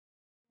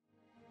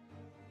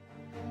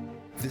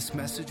This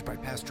message by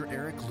Pastor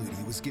Eric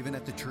Ludy was given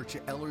at the church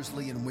at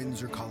Ellerslie in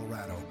Windsor,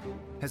 Colorado.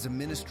 As a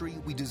ministry,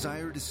 we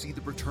desire to see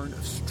the return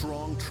of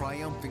strong,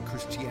 triumphant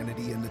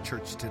Christianity in the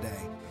church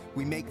today.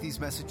 We make these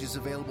messages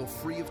available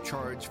free of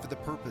charge for the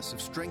purpose of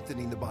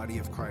strengthening the body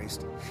of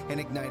Christ and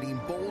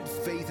igniting bold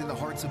faith in the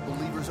hearts of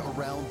believers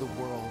around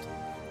the world.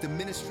 The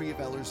ministry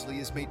of Ellerslie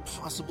is made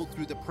possible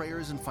through the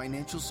prayers and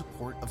financial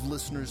support of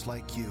listeners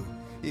like you.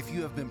 If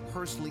you have been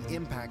personally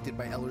impacted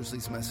by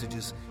Ellerslie's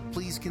messages,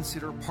 please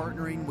consider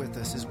partnering with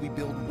us as we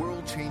build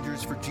world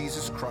changers for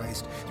Jesus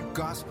Christ through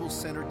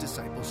gospel-centered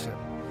discipleship.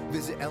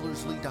 Visit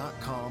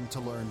Ellerslie.com to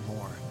learn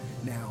more.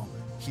 Now,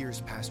 here's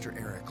Pastor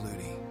Eric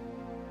Ludy.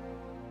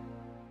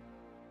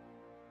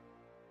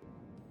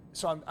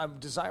 So I'm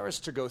desirous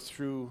to go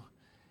through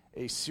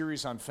a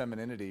series on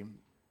femininity,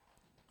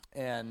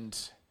 and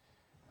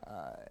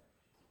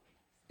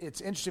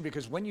it's interesting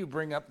because when you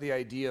bring up the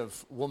idea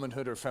of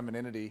womanhood or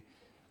femininity,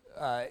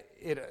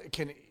 it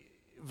can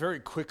very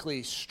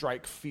quickly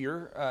strike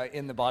fear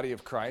in the body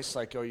of Christ,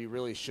 like, oh, you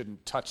really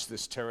shouldn't touch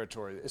this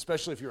territory,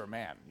 especially if you're a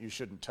man, you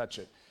shouldn't touch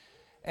it.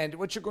 And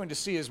what you're going to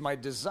see is my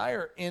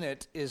desire in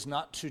it is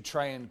not to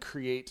try and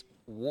create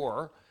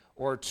war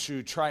or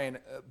to try and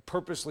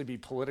purposely be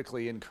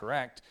politically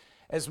incorrect,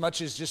 as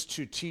much as just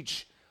to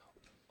teach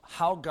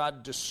how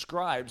God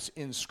describes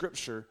in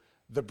Scripture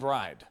the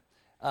bride,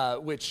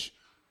 which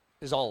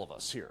is all of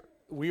us here.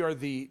 We are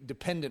the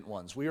dependent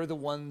ones. We are the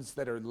ones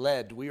that are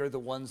led. We are the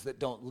ones that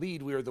don't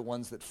lead. We are the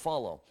ones that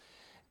follow.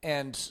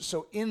 And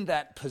so in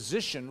that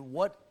position,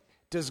 what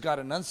does God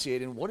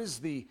enunciate, and what is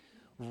the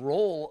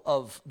role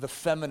of the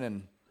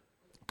feminine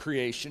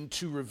creation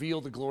to reveal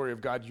the glory of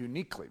God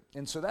uniquely?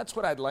 And so that's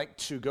what I'd like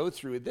to go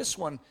through. This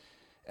one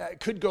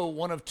could go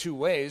one of two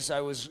ways. I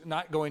was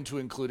not going to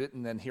include it,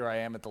 and then here I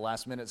am at the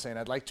last minute saying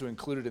I'd like to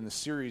include it in the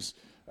series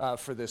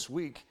for this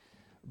week.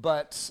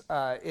 But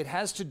it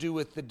has to do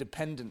with the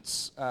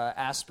dependence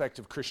aspect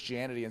of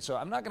Christianity. And so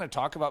I'm not going to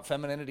talk about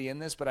femininity in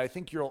this, but I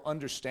think you'll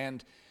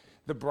understand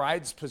the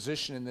bride's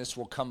position in this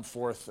will come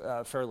forth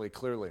fairly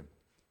clearly.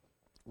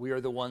 We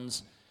are the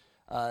ones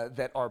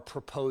that are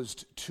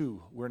proposed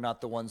to. We're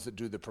not the ones that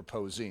do the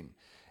proposing.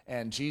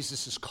 And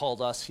Jesus has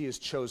called us, he has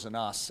chosen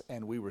us,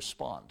 and we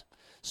respond.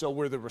 So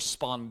we're the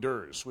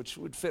responders, which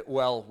would fit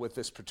well with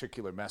this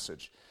particular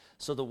message.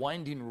 So the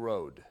winding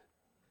road.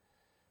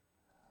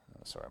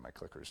 Sorry, my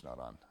clicker's not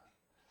on.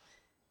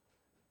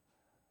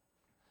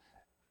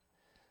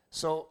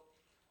 So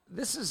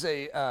this is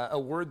a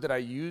word that I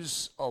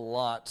use a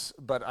lot,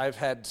 but I've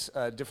had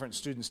different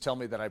students tell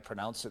me that I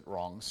pronounce it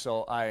wrong.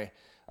 So I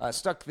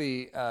stuck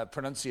the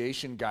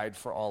pronunciation guide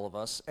for all of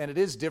us, and it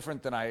is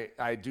different than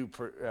I do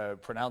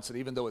pronounce it,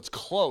 even though it's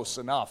close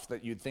enough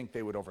that you'd think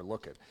they would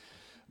overlook it.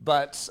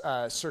 But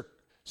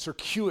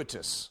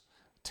circuitous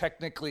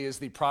technically is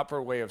the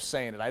proper way of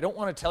saying it. I don't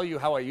want to tell you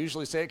how I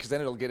usually say it because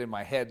then it'll get in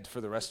my head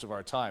for the rest of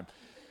our time.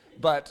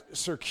 But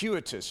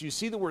circuitous, you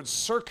see the word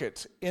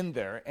circuit in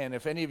there, and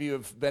if any of you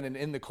have been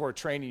in the core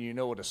training, you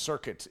know what a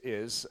circuit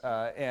is,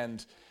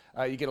 and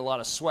you get a lot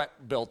of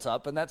sweat built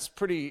up, and that's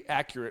pretty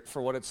accurate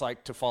for what it's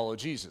like to follow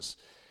Jesus.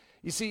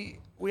 You see,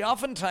 we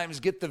oftentimes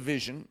get the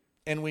vision,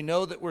 and we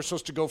know that we're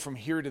supposed to go from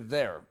here to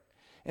there.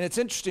 And it's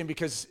interesting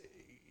because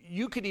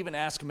you could even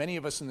ask many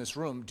of us in this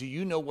room, do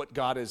you know what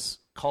God has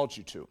called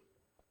you to?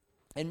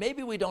 And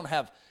maybe we don't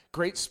have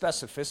great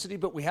specificity,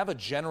 but we have a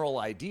general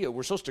idea.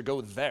 We're supposed to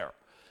go there.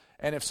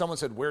 And if someone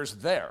said, where's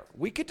there?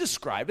 We could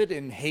describe it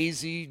in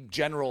hazy,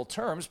 general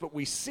terms, but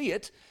we see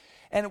it,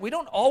 and we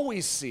don't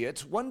always see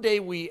it. One day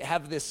we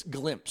have this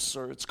glimpse,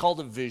 or it's called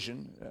a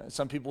vision.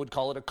 Some people would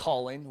call it a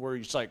calling, where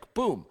it's like,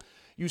 boom,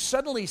 you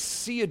suddenly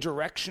see a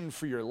direction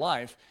for your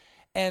life,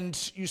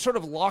 and you sort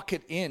of lock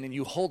it in and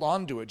you hold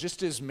on to it,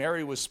 just as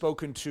Mary was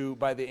spoken to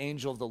by the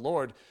angel of the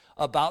Lord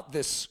about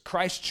this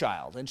Christ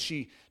child, and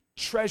she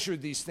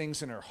treasured these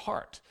things in her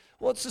heart.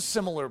 Well, it's a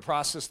similar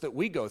process that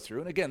we go through,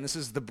 and again, this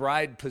is the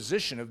bride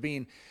position of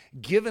being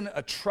given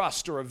a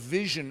trust or a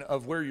vision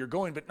of where you're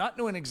going, but not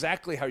knowing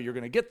exactly how you're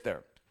going to get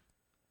there.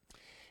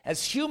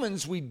 As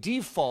humans, we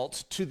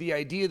default to the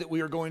idea that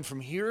we are going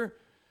from here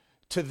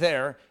to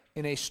there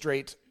in a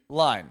straight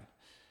line.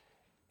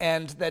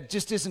 And that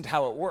just isn't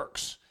how it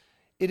works.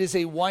 It is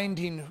a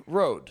winding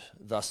road,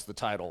 thus the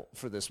title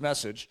for this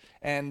message,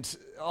 and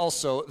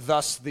also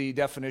thus the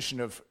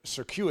definition of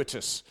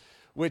circuitous,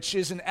 which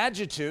is an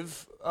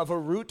adjective of a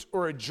route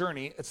or a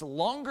journey. It's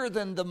longer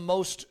than the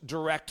most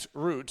direct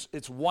route.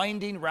 It's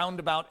winding,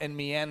 roundabout, and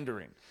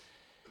meandering.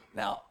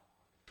 Now,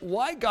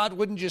 why God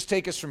wouldn't just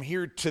take us from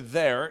here to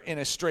there in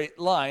a straight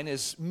line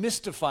is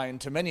mystifying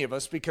to many of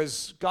us,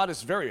 because God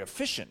is very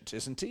efficient,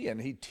 isn't he?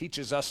 And he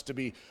teaches us to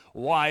be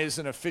wise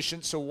and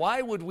efficient. So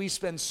why would we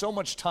spend so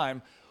much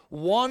time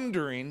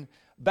wandering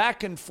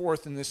back and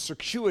forth in this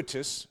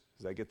circuitous,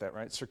 did I get that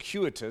right?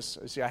 Circuitous.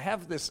 See, I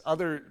have this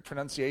other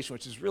pronunciation,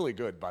 which is really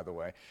good, by the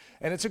way.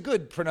 And it's a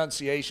good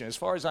pronunciation. As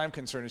far as I'm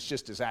concerned, it's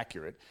just as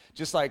accurate.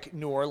 Just like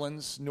New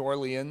Orleans,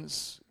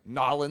 Nolans,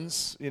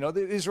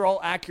 these are all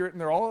accurate and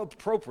they're all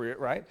appropriate,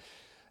 right?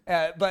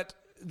 But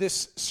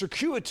this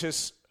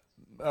circuitous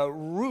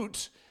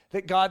route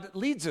that God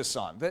leads us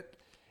on.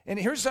 And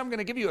here's I'm going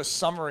to give you a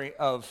summary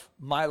of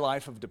my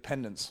life of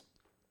dependence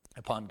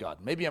upon God.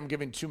 Maybe I'm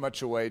giving too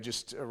much away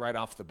just right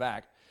off the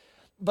back,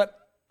 but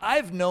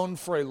I've known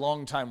for a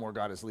long time where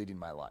God is leading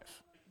my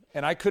life.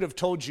 And I could have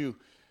told you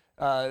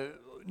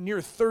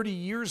near 30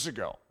 years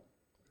ago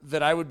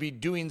that I would be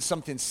doing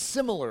something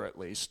similar, at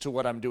least, to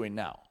what I'm doing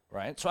now,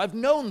 right? So I've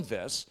known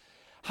this.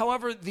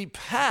 However, the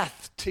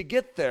path to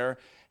get there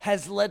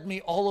has led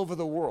me all over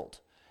the world.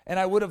 And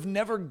I would have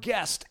never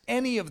guessed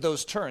any of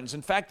those turns.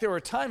 In fact, there are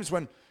times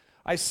when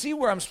I see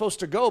where I'm supposed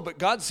to go, but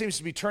God seems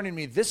to be turning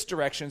me this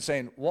direction,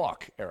 saying,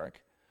 walk,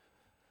 Eric.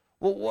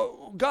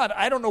 Well, God,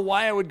 I don't know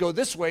why I would go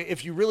this way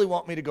if you really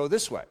want me to go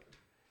this way.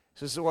 He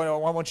says,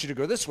 well, I want you to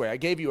go this way. I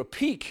gave you a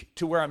peek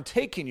to where I'm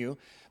taking you,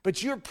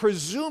 but you're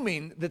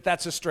presuming that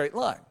that's a straight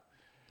line.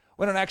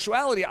 When in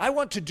actuality, I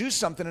want to do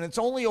something, and it's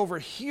only over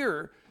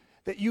here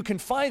that you can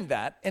find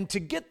that, and to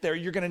get there,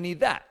 you're going to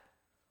need that.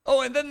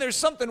 Oh, and then there's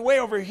something way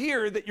over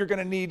here that you're going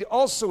to need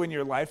also in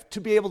your life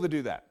to be able to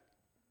do that.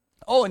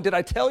 Oh, and did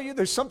I tell you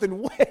there's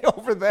something way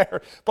over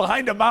there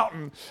behind a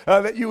mountain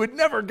that you would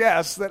never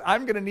guess that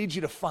I'm going to need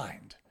you to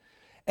find,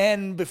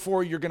 and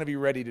before you're going to be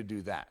ready to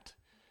do that.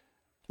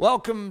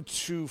 Welcome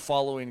to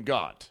following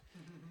God.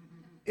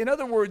 In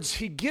other words,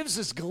 he gives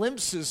us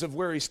glimpses of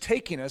where he's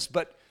taking us,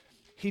 but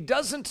he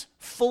doesn't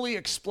fully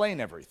explain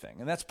everything.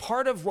 And that's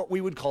part of what we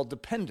would call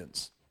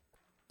dependence.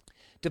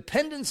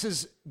 Dependence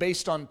is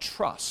based on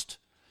trust.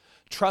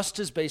 Trust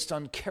is based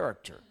on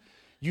character.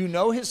 You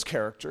know his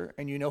character,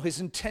 and you know his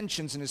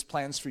intentions and his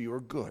plans for you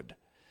are good.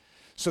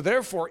 So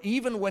therefore,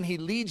 even when he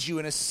leads you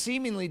in a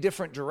seemingly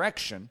different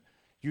direction,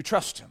 you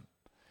trust him.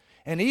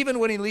 And even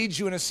when he leads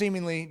you in a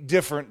seemingly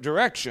different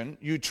direction,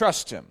 you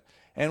trust him.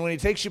 And when he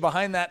takes you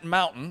behind that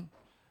mountain,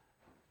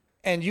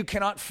 and you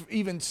cannot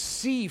even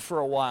see for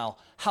a while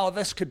how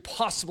this could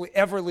possibly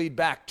ever lead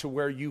back to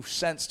where you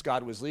sensed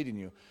God was leading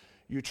you,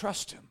 you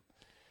trust him.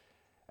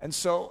 And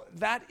so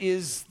that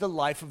is the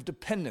life of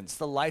dependence,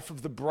 the life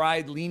of the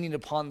bride leaning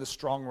upon the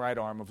strong right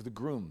arm of the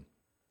groom.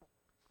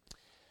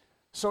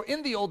 So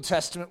in the Old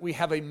Testament, we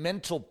have a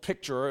mental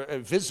picture, a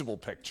visible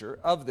picture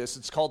of this.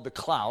 It's called the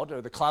cloud,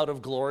 or the cloud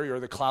of glory, or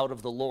the cloud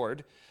of the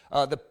Lord,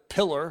 the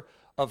pillar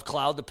of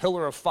cloud, the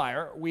pillar of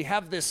fire. We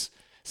have this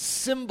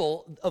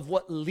symbol of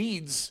what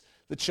leads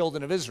the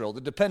children of Israel,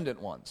 the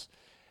dependent ones.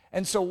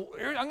 And so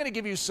I'm going to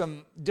give you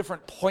some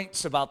different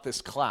points about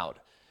this cloud.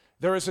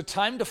 There is a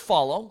time to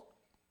follow.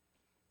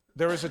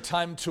 There is a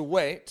time to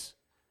wait.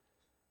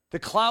 The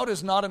cloud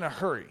is not in a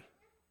hurry.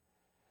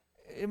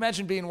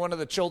 Imagine being one of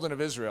the children of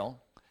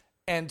Israel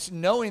and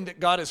knowing that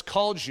God has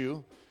called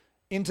you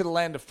into the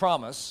land of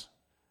promise,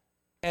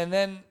 and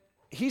then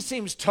he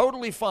seems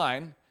totally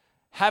fine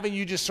having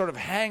you just sort of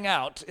hang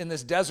out in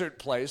this desert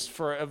place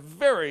for a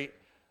very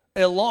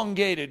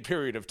elongated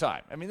period of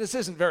time. I mean, this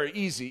isn't very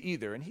easy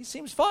either, and he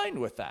seems fine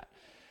with that.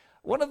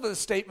 One of the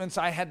statements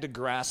I had to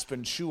grasp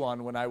and chew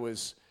on when I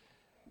was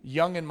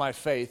young in my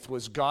faith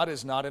was, God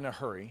is not in a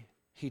hurry,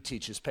 he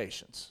teaches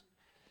patience.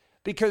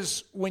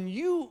 Because when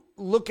you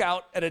look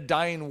out at a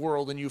dying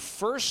world and you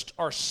first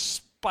are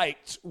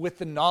spiked with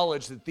the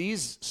knowledge that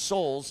these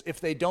souls,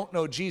 if they don't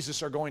know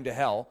Jesus, are going to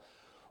hell,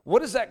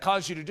 what does that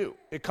cause you to do?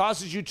 It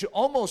causes you to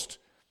almost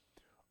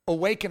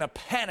awaken a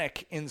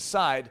panic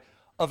inside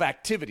of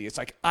activity. It's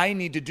like, I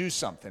need to do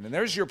something. And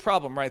there's your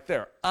problem right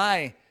there.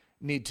 I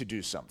need to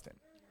do something.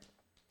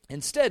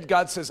 Instead,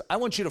 God says, I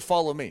want you to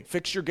follow me.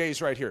 Fix your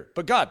gaze right here.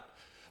 But God,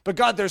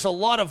 there's a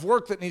lot of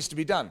work that needs to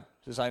be done.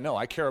 He says, I know,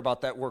 I care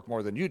about that work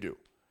more than you do.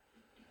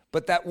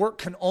 But that work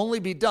can only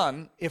be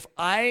done if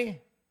I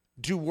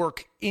do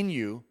work in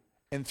you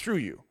and through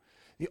you.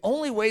 The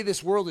only way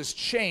this world is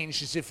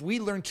changed is if we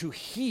learn to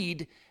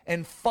heed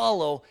and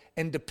follow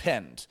and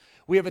depend.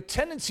 We have a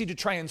tendency to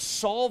try and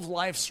solve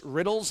life's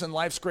riddles and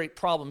life's great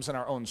problems in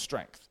our own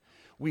strength.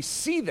 We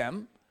see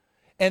them,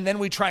 and then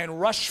we try and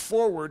rush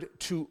forward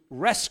to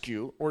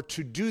rescue or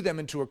to do them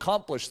and to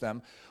accomplish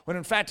them, when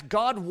in fact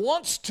God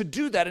wants to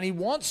do that and he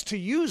wants to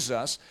use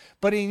us,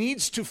 but he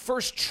needs to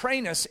first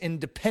train us in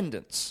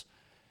dependence.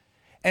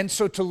 And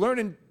so to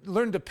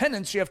learn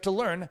dependence, you have to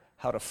learn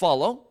how to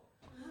follow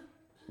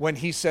when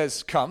he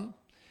says come.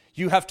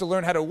 You have to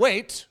learn how to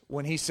wait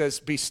when he says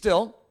be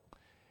still.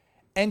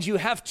 And you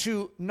have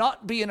to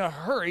not be in a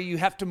hurry, you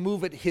have to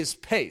move at his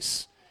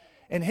pace.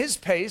 And his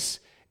pace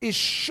is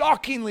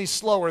shockingly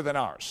slower than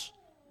ours.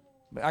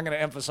 I'm going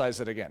to emphasize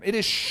it again. It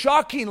is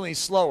shockingly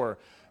slower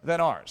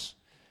than ours.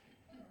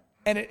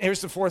 And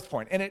here's the fourth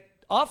point. And it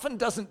often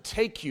doesn't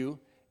take you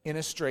in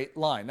a straight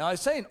line. Now, I'm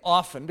saying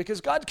often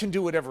because God can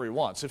do whatever he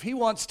wants. If he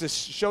wants to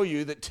show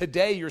you that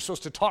today you're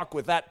supposed to talk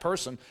with that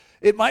person,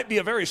 it might be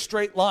a very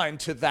straight line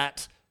to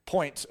that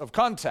point of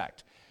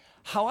contact.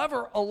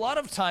 However, a lot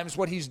of times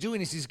what he's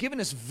doing is he's given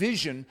us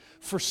vision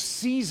for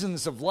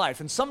seasons of life.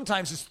 And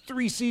sometimes it's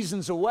 3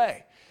 seasons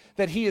away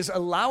that he is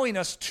allowing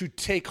us to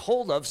take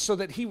hold of so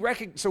that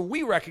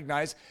we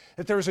recognize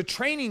that there is a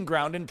training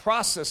ground in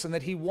process and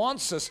that he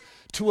wants us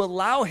to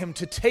allow him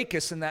to take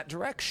us in that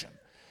direction.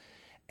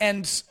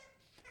 And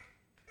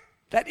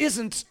that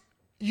isn't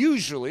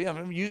usually, I'm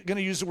going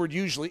to use the word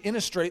usually, in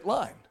a straight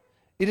line.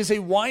 It is a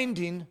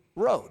winding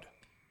road.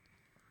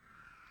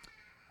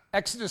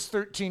 Exodus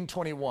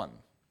 13:21.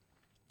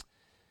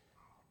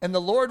 And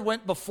the Lord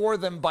went before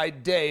them by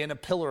day in a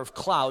pillar of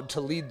cloud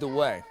to lead the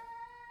way,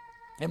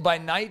 and by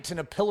night in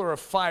a pillar of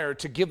fire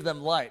to give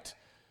them light,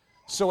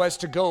 so as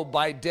to go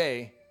by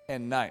day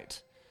and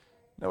night.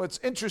 Now, what's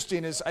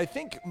interesting is I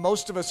think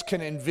most of us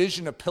can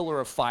envision a pillar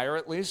of fire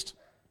at least.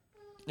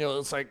 You know,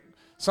 it's like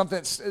something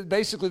that's,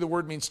 basically the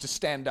word means to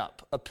stand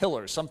up. A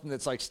pillar, something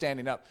that's like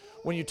standing up.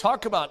 When you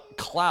talk about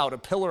cloud, a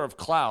pillar of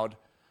cloud,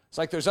 it's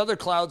like there's other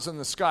clouds in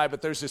the sky,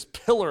 but there's this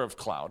pillar of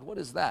cloud. What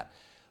is that?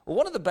 Well,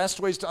 one of the best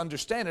ways to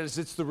understand it is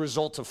it's the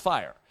result of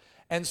fire.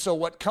 And so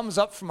what comes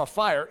up from a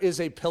fire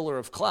is a pillar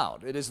of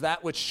cloud. It is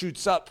that which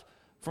shoots up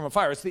from a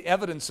fire. It's the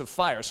evidence of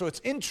fire. So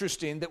it's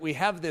interesting that we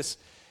have this,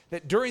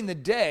 that during the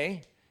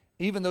day,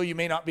 even though you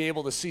may not be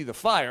able to see the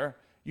fire,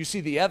 you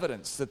see the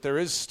evidence that there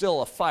is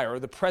still a fire.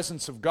 The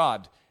presence of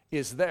God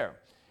is there.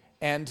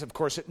 And of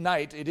course, at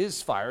night, it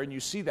is fire, and you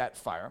see that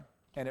fire,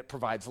 and it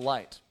provides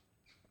light.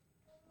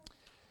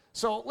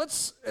 So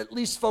let's at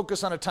least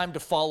focus on a time to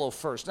follow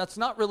first. That's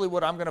not really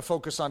what I'm going to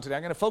focus on today.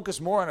 I'm going to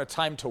focus more on a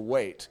time to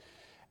wait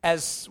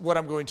as what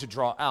I'm going to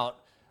draw out.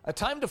 A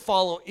time to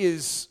follow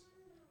is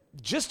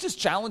just as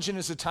challenging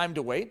as a time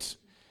to wait,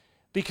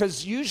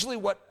 because usually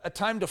what a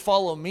time to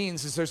follow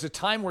means is there's a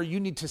time where you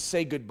need to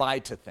say goodbye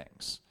to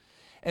things.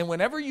 And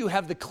whenever you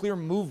have the clear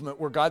movement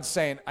where God's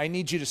saying, I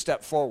need you to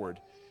step forward,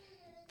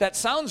 that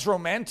sounds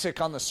romantic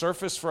on the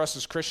surface for us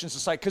as Christians.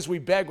 It's like, because we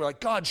beg, we're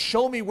like, God,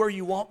 show me where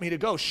you want me to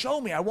go.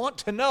 Show me, I want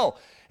to know.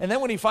 And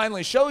then when he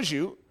finally shows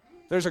you,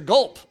 there's a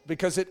gulp,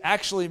 because it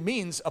actually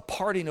means a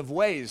parting of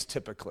ways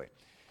typically.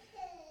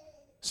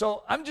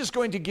 So I'm just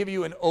going to give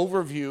you an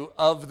overview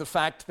of the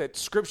fact that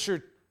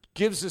Scripture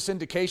gives this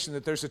indication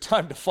that there's a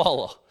time to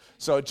follow.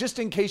 So just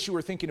in case you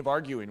were thinking of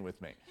arguing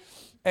with me.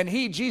 And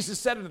Jesus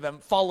said unto them,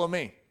 follow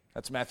me.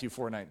 That's Matthew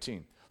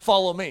 4:19.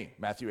 Follow me,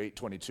 Matthew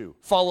 8:22.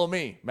 Follow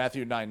me,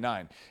 Matthew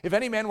 9:9. If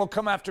any man will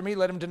come after me,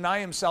 let him deny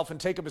himself and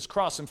take up his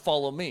cross and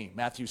follow me,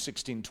 Matthew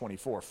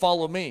 16:24.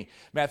 Follow me,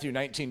 Matthew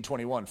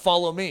 19:21.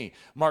 Follow me,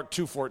 Mark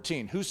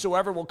 2:14.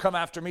 Whosoever will come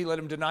after me, let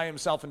him deny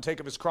himself and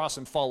take up his cross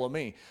and follow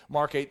me,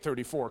 Mark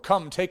 8:34.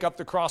 Come, take up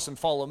the cross and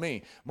follow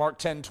me, Mark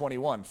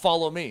 10:21.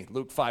 Follow me,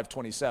 Luke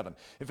 5:27.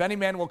 If any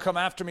man will come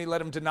after me,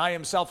 let him deny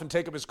himself and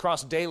take up his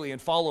cross daily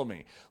and follow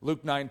me,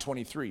 Luke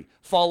 9:23.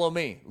 Follow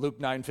me, Luke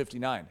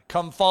 9:59.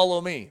 Come follow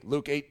me,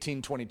 Luke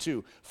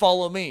 18:22.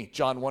 Follow me,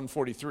 John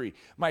 1:43.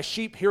 My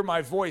sheep hear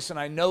my voice, and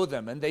I know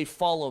them, and they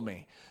follow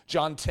me,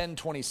 John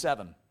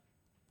 10:27.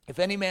 If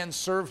any man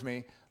serve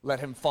me,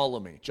 let him follow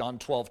me, John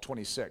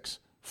 12:26.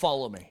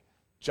 Follow me,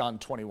 John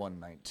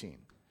 21:19.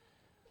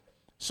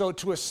 So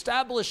to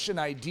establish an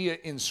idea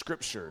in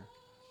Scripture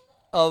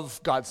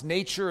of God's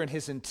nature and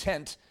his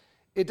intent,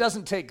 it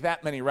doesn't take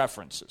that many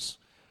references.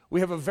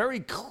 We have a very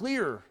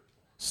clear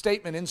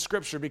statement in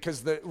Scripture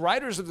because the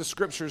writers of the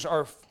Scriptures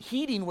are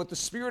heeding what the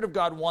Spirit of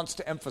God wants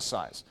to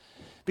emphasize.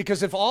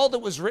 Because if all that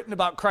was written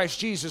about Christ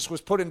Jesus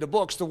was put into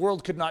books, the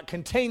world could not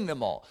contain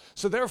them all.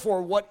 So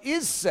therefore, what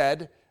is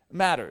said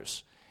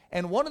matters.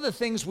 And one of the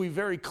things we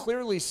very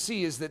clearly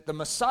see is that the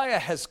Messiah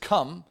has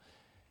come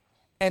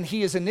and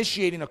he is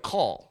initiating a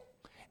call.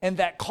 And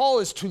that call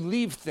is to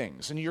leave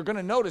things. And you're going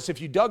to notice, if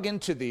you dug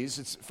into these,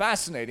 it's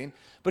fascinating,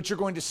 but you're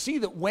going to see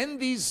that when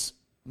these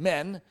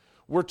men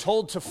were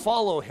told to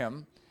follow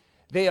him,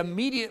 they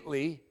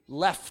immediately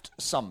left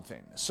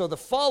something. So the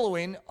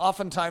following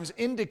oftentimes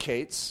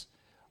indicates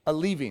a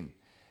leaving.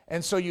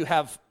 And so you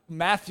have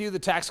Matthew, the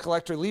tax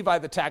collector, Levi,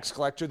 the tax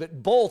collector,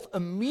 that both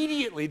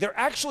immediately, they're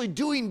actually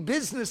doing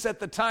business at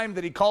the time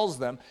that he calls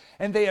them,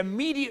 and they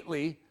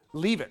immediately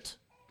leave it.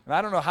 And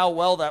I don't know how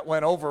well that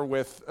went over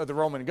with the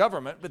Roman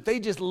government, but they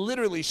just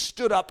literally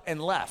stood up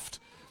and left.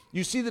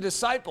 You see the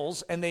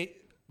disciples, and they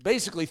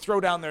basically throw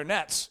down their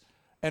nets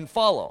and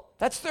follow.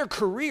 That's their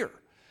career.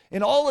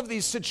 In all of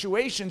these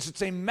situations,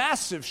 it's a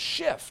massive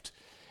shift.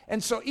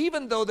 And so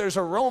even though there's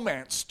a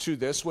romance to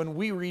this when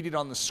we read it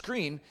on the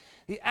screen,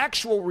 the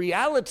actual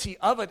reality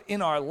of it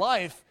in our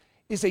life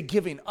is a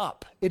giving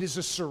up. It is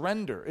a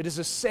surrender. It is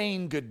a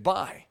saying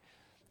goodbye.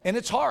 And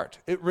it's hard.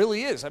 It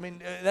really is. I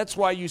mean, that's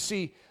why you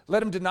see,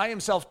 let him deny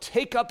himself,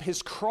 take up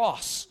his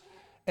cross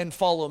and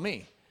follow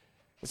me.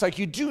 It's like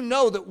you do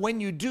know that when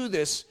you do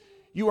this,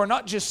 you are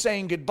not just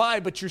saying goodbye,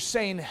 but you're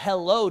saying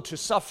hello to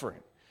suffering.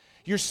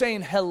 You're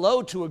saying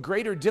hello to a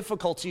greater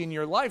difficulty in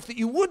your life that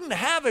you wouldn't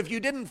have if you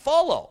didn't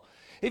follow.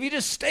 If you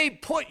just stay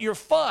put, you're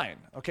fine.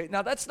 Okay,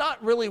 now that's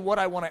not really what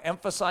I want to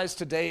emphasize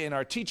today in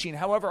our teaching.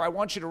 However, I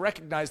want you to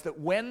recognize that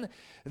when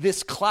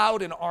this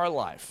cloud in our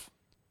life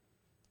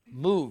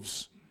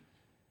moves,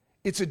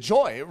 it's a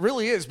joy. It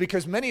really is,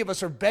 because many of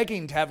us are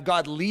begging to have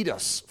God lead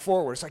us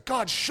forward. It's like,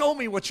 God, show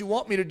me what you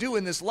want me to do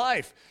in this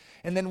life.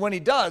 And then when he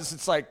does,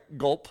 it's like,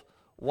 gulp,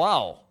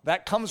 wow,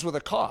 that comes with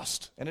a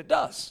cost. And it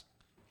does.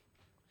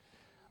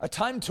 A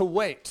time to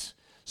wait.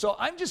 So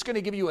I'm just going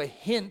to give you a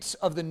hint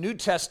of the New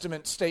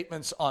Testament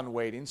statements on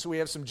waiting. So we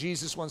have some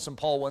Jesus ones, some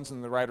Paul ones,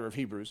 and the writer of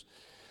Hebrews.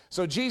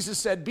 So Jesus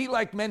said, be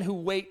like men who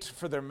wait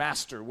for their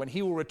master when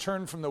he will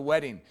return from the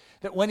wedding,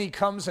 that when he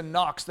comes and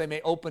knocks, they may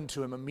open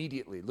to him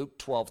immediately. Luke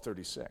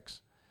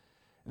 12:36.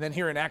 And then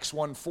here in Acts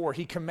 1:4,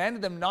 he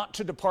commanded them not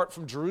to depart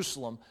from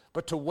Jerusalem,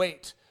 but to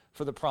wait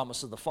for the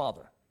promise of the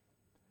Father.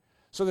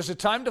 So there's a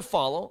time to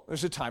follow,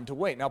 there's a time to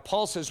wait. Now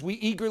Paul says we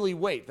eagerly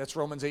wait. That's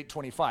Romans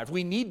 8:25.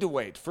 We need to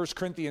wait. 1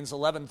 Corinthians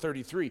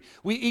 11:33.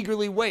 We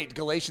eagerly wait.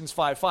 Galatians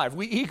 5:5.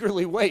 We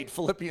eagerly wait.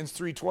 Philippians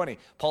 3:20.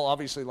 Paul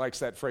obviously likes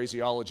that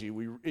phraseology.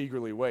 We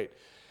eagerly wait.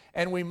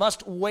 And we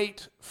must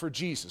wait for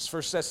Jesus.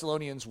 1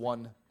 Thessalonians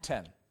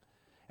 1:10.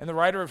 And the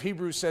writer of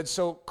Hebrews said,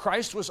 so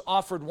Christ was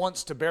offered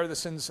once to bear the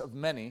sins of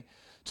many.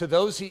 To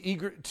those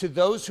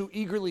who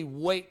eagerly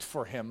wait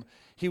for him,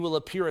 he will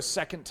appear a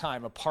second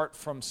time apart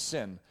from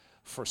sin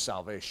for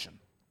salvation.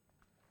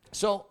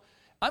 So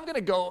I'm going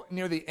to go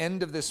near the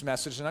end of this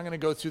message, and I'm going to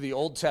go through the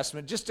Old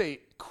Testament, just a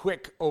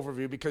quick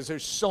overview, because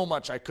there's so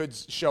much I could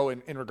show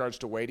in regards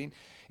to waiting.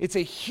 It's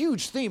a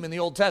huge theme in the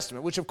Old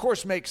Testament, which of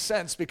course makes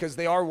sense because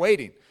they are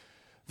waiting.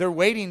 They're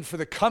waiting for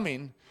the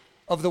coming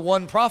of the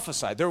one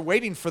prophesied. They're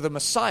waiting for the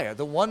Messiah,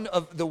 the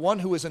one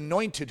who is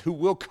anointed, who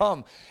will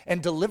come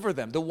and deliver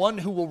them, the one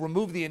who will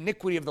remove the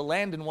iniquity of the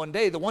land in one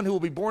day, the one who will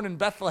be born in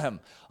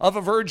Bethlehem of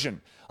a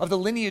virgin, of the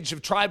lineage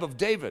of tribe of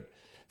David.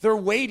 They're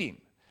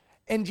waiting.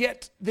 And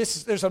yet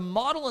there's a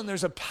model and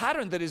there's a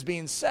pattern that is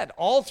being set.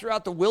 All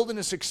throughout the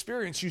wilderness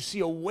experience, you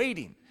see a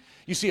waiting.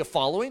 You see a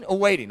following, a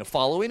waiting, a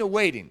following, a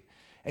waiting.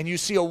 And you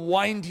see a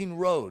winding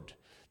road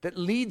that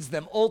leads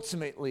them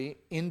ultimately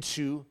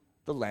into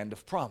the land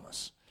of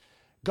promise.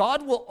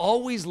 God will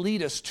always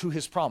lead us to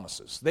his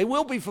promises. They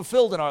will be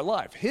fulfilled in our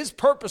life. His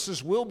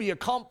purposes will be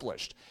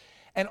accomplished.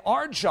 And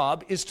our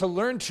job is to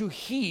learn to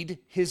heed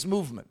his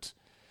movement.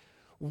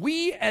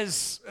 We,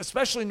 as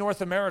especially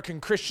North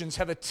American Christians,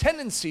 have a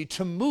tendency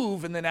to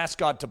move and then ask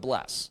God to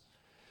bless.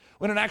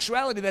 When in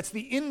actuality, that's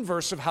the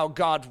inverse of how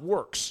God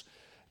works.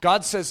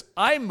 God says,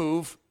 I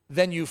move,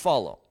 then you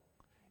follow.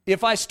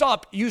 If I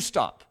stop, you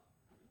stop.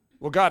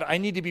 Well, God, I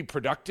need to be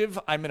productive.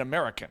 I'm an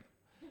American.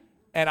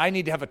 And I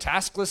need to have a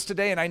task list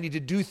today, and I need to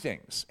do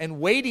things. And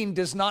waiting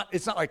it's not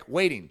like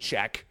waiting,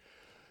 check.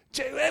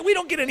 We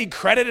don't get any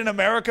credit in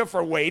America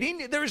for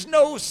waiting. There's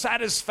no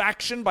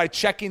satisfaction by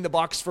checking the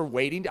box for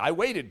waiting. I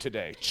waited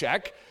today,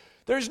 check.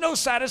 There's no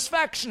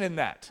satisfaction in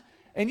that.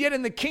 And yet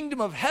in the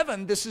kingdom of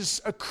heaven, this is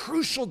a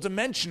crucial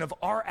dimension of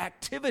our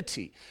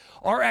activity.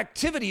 Our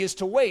activity is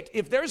to wait.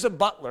 If there's a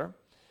butler,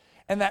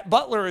 and that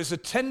butler is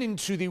attending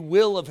to the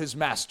will of his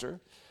master,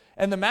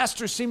 and the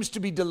master seems to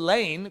be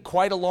delaying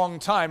quite a long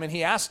time, and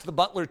he asked the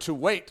butler to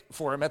wait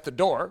for him at the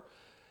door,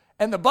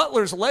 and the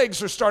butler's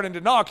legs are starting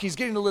to knock, he's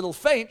getting a little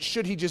faint,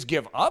 should he just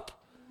give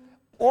up?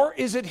 Or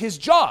is it his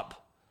job?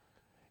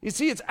 You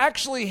see, it's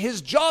actually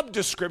his job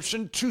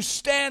description to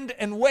stand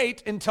and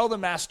wait until the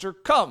master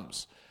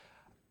comes.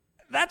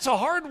 That's a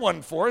hard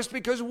one for us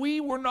because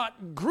we were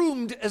not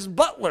groomed as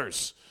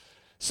butlers.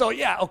 So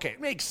yeah, okay,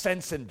 it makes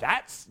sense in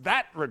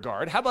that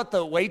regard. How about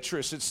the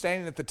waitress that's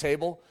standing at the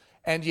table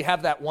and you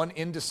have that one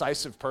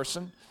indecisive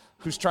person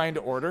who's trying to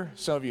order?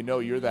 Some of you know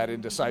you're that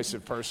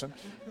indecisive person.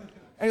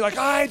 And you're like,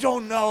 I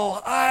don't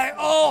know.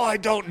 I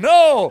don't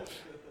know.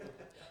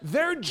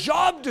 Their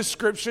job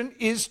description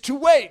is to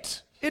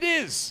wait. It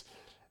is.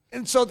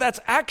 And so that's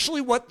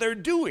actually what they're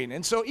doing.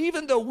 And so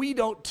even though we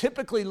don't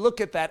typically look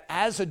at that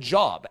as a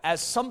job,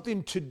 as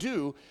something to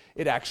do,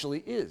 it actually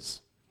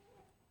is.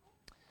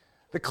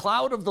 The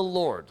cloud of the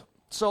Lord.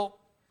 So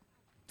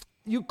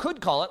you could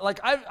call it, like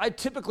I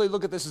typically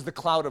look at this as the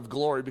cloud of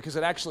glory because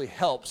it actually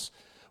helps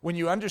when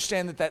you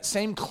understand that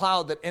same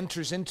cloud that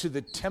enters into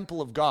the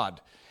temple of God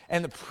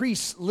and the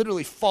priests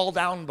literally fall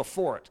down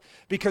before it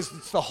because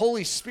it's the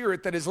Holy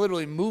Spirit that is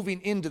literally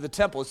moving into the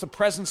temple. It's the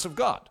presence of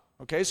God.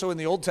 Okay, so in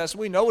the Old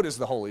Testament, we know it is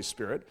the Holy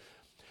Spirit.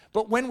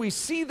 But when we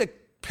see the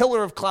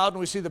pillar of cloud and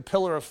we see the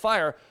pillar of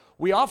fire,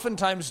 we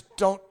oftentimes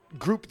don't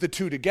group the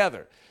two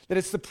together. That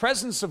it's the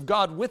presence of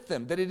God with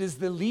them, that it is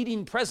the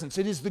leading presence.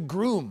 It is the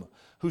groom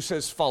who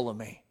says, follow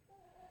me.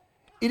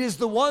 It is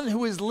the one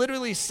who is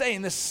literally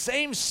saying the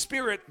same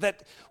spirit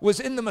that was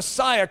in the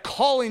Messiah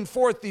calling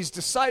forth these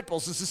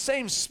disciples is the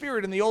same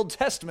spirit in the Old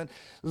Testament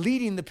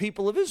leading the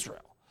people of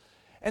Israel.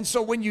 And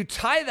so when you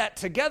tie that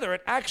together,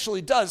 it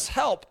actually does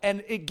help,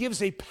 and it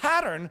gives a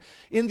pattern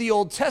in the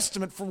Old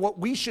Testament for what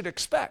we should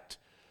expect.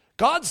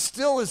 God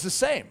still is the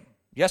same,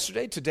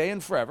 yesterday, today,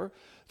 and forever.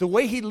 The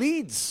way he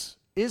leads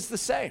is the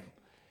same.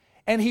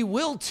 And he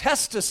will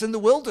test us in the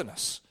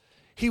wilderness.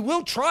 He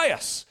will try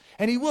us,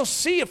 and he will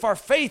see if our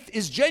faith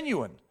is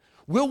genuine.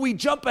 Will we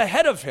jump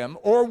ahead of him,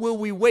 or will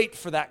we wait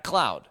for that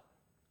cloud?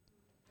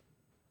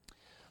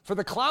 For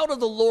the cloud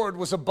of the Lord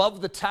was above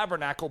the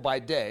tabernacle by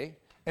day,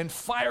 and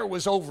fire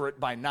was over it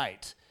by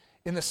night,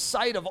 in the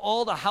sight of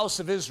all the house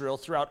of Israel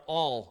throughout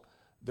all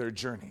their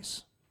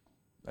journeys.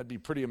 That'd be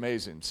pretty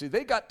amazing. See,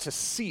 they got to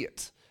see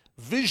it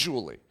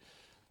visually.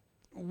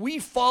 We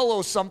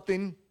follow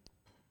something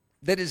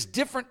that is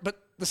different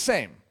but the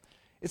same.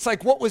 It's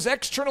like what was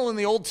external in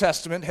the Old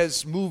Testament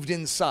has moved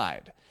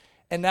inside,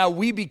 and now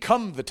we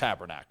become the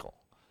tabernacle.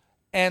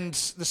 and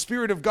the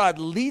Spirit of God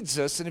leads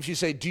us. And if you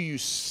say, do you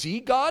see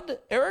God,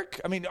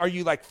 Eric? I mean, are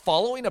you like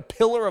following a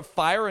pillar of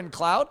fire and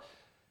cloud?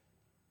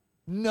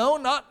 No,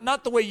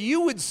 not the way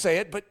you would say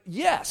it, but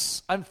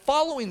yes, I'm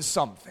following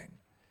something.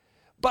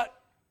 But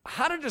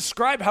how to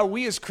describe how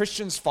we as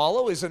Christians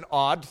follow is an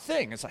odd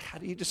thing. It's like, how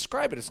do you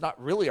describe it? It's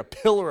not really a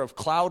pillar of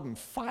cloud and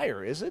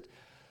fire, is it?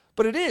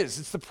 But it is.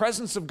 It's the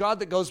presence of God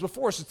that goes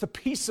before us. It's the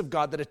peace of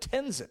God that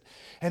attends it.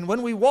 And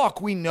when we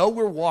walk, we know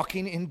we're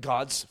walking in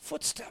God's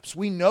footsteps.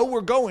 We know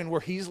we're going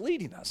where he's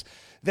leading us.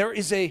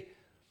 There's a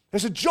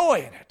joy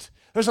in it.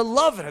 There's a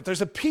love in it.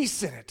 There's a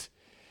peace in it.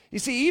 You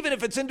see, even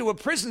if it's into a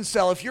prison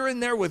cell, if you're in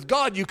there with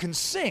God, you can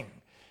sing.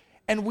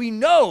 And we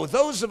know,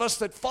 those of us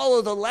that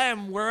follow the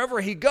Lamb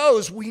wherever he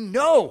goes, we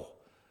know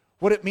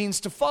what it means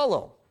to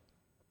follow.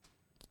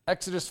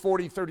 Exodus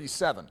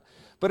 40:37.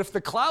 But if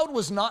the cloud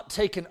was not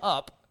taken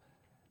up,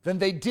 then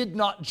they did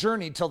not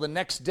journey till the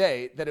next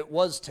day that it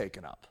was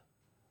taken up.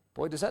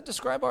 Boy, does that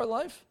describe our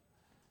life?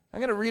 I'm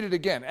going to read it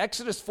again.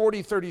 Exodus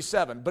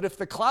 40:37. But if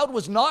the cloud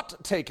was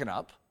not taken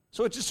up,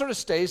 so it just sort of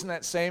stays in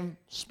that same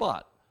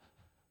spot.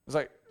 It's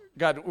like,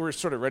 God, we're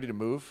sort of ready to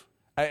move.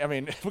 I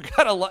mean, we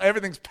got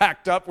everything's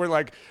packed up. We're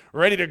like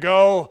ready to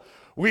go.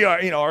 We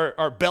are,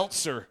 our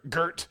belts are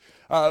girt.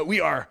 We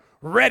are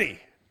ready.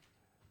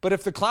 But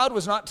if the cloud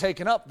was not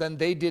taken up, then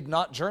they did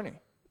not journey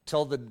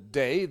till the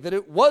day that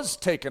it was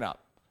taken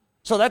up.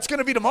 So that's going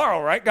to be tomorrow,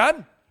 right,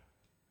 God?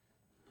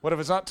 What if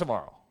it's not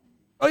tomorrow?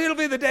 Oh, it'll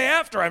be the day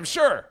after, I'm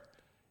sure.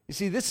 You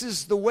see, this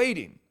is the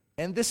waiting,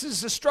 and this is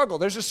the struggle.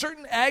 There's a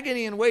certain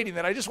agony in waiting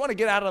that I just want to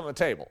get out on the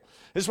table.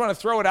 I just want to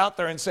throw it out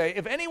there and say,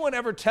 if anyone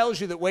ever tells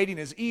you that waiting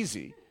is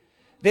easy,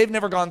 they've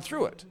never gone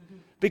through it,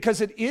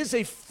 because it is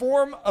a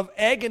form of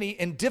agony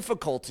and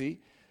difficulty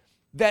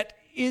that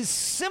is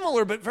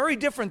similar but very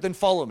different than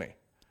follow me.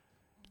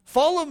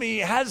 Follow me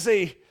has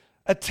a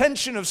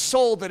tension of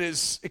soul that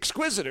is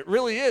exquisite. It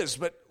really is.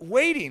 But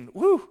waiting,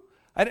 whoo.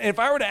 And if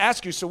I were to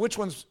ask you, so which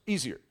one's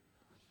easier?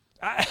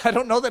 I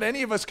don't know that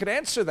any of us could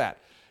answer that.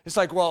 It's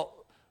like,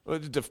 well,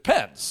 it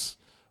depends.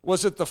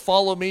 Was it the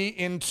follow me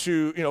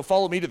to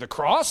the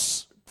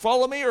cross,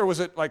 follow me, or was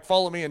it like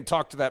follow me and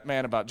talk to that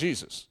man about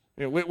Jesus?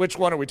 Which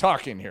one are we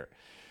talking here?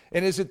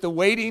 And is it the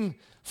waiting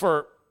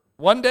for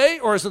one day,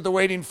 or is it the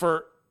waiting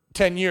for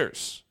 10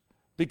 years?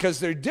 Because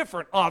they're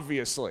different,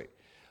 obviously.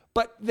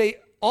 But they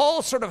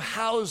all sort of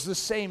house the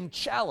same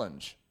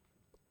challenge.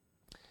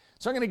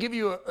 So I'm going to give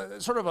you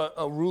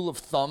a rule of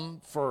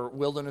thumb for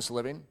wilderness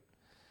living.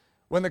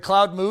 When the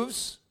cloud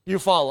moves, you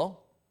follow.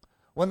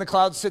 When the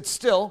cloud sits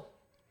still,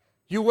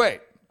 you wait.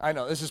 I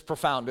know, this is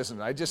profound,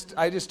 isn't it?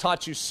 I just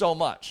taught you so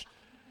much.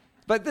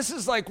 But this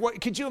is like,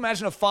 could you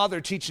imagine a father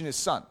teaching his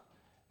son?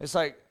 It's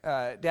like,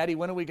 Daddy,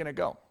 when are we going to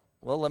go?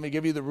 Well, let me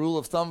give you the rule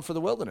of thumb for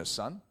the wilderness,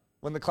 son.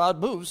 When the cloud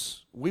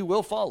moves, we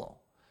will follow.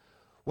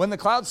 When the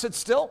cloud sits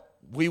still,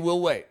 we will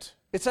wait.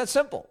 It's that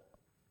simple.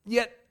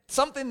 Yet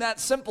something that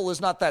simple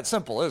is not that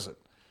simple, is it?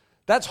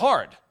 That's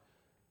hard.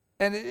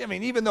 And I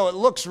mean, even though it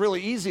looks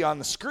really easy on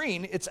the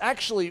screen, it's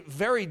actually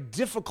very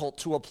difficult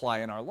to apply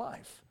in our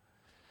life.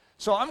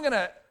 So I'm going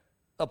to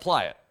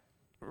apply it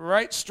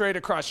right straight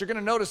across. You're going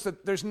to notice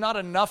that there's not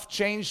enough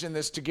change in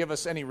this to give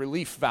us any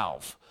relief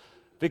valve,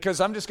 because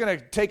I'm just going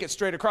to take it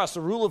straight across.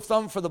 The rule of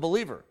thumb for the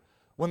believer: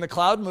 when the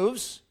cloud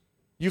moves,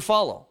 you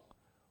follow.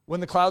 When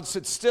the cloud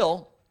sits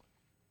still,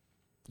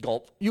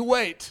 gulp, you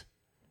wait.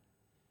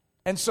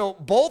 And so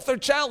both are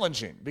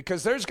challenging,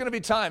 because there's going to be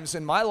times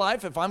in my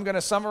life, if I'm going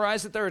to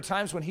summarize it, there are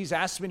times when he's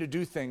asked me to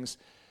do things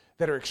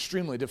that are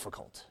extremely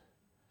difficult.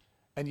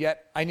 And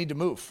yet I need to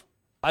move.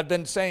 I've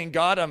been saying,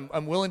 God,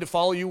 I'm willing to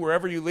follow you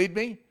wherever you lead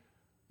me.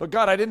 But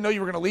God, I didn't know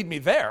you were going to lead me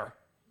there.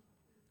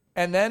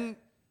 And then,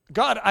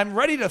 God, I'm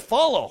ready to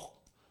follow.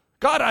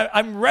 God,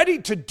 I'm ready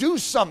to do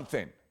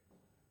something.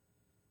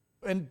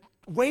 And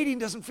waiting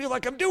doesn't feel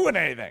like I'm doing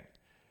anything.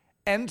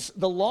 And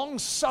the long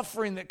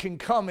suffering that can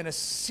come in a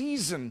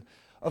season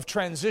of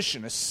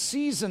transition, a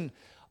season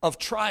of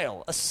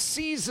trial, a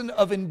season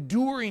of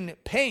enduring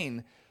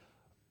pain.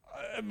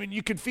 I mean,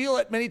 you could feel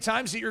it many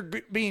times that you're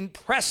being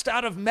pressed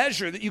out of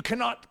measure, that you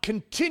cannot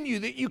continue,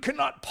 that you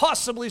cannot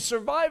possibly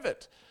survive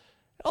it.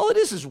 All it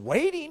is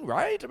waiting,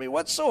 right? I mean,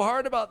 what's so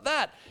hard about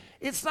that?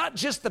 It's not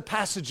just the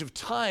passage of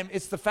time.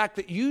 It's the fact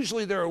that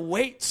usually there are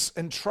weights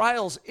and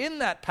trials in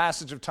that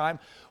passage of time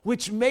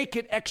which make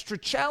it extra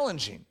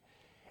challenging.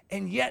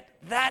 And yet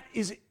that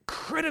is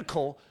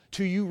critical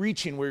to you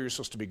reaching where you're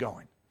supposed to be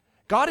going.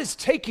 God is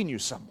taking you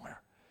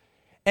somewhere.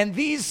 And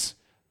these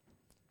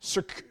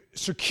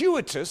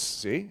circuitous,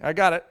 see, I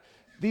got it,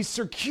 these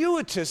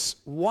circuitous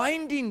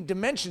winding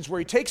dimensions where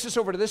he takes us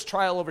over to this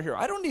trial over here.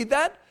 I don't need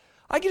that.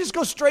 I can just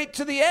go straight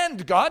to the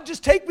end, God.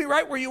 Just take me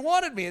right where you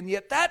wanted me. And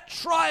yet that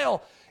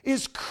trial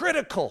is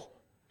critical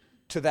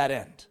to that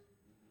end.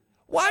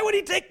 Why would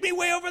he take me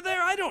way over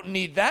there? I don't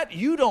need that.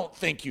 You don't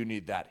think you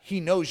need that. He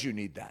knows you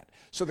need that.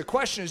 So the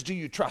question is, do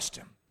you trust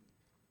him?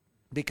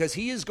 Because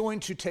he is going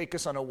to take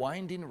us on a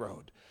winding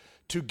road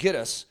to get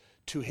us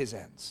to his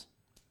ends.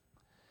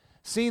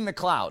 Seeing the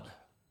cloud,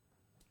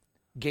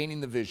 gaining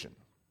the vision.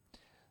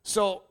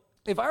 So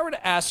if I were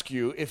to ask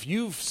you if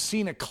you've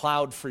seen a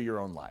cloud for your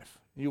own life,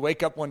 you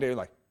wake up one day, you're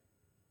like,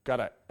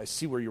 God, I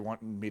see where you're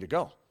wanting me to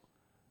go.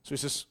 So he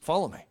says,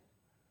 follow me.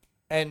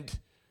 And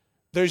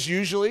there's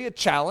usually a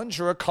challenge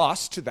or a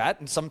cost to that.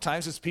 And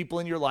sometimes it's people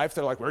in your life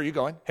that are like, where are you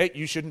going? Hey,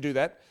 you shouldn't do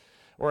that.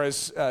 Or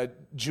as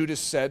Judas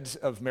said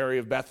of Mary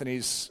of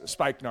Bethany's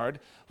spikenard,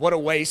 what a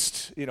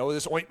waste.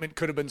 This ointment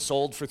could have been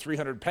sold for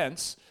 300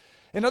 pence.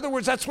 In other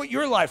words, that's what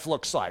your life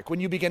looks like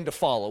when you begin to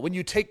follow, when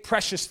you take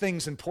precious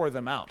things and pour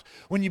them out,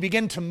 when you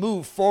begin to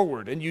move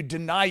forward and you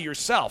deny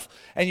yourself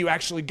and you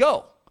actually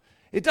go.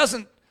 It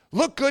doesn't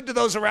look good to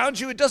those around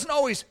you. It doesn't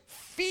always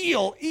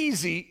feel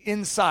easy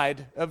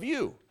inside of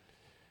you.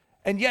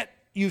 And yet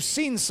you've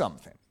seen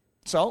something.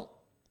 So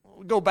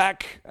we'll go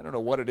back, I don't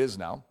know what it is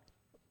now,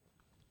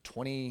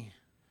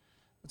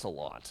 that's a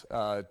lot,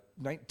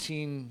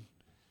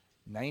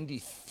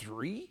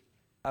 1993,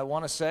 I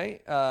want to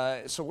say.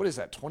 So what is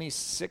that,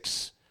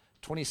 26,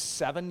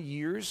 27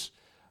 years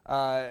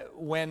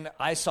when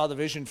I saw the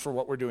vision for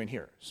what we're doing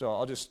here. So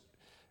I'll just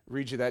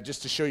read you that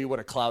just to show you what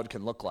a cloud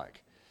can look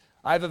like.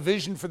 I have a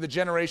vision for the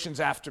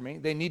generations after me.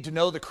 They need to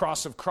know the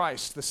cross of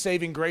Christ, the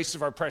saving grace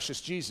of our precious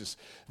Jesus,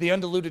 the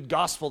undiluted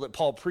gospel that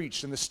Paul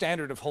preached, and the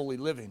standard of holy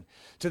living.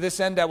 To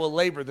this end I will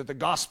labor, that the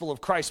gospel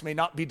of Christ may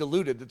not be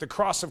diluted, that the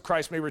cross of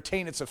Christ may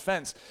retain its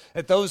offense,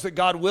 that those that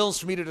God wills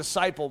for me to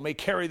disciple may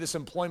carry this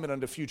employment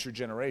unto future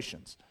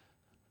generations.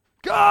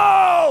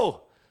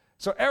 Go!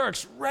 So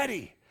Eric's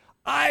ready.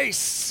 I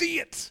see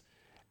it.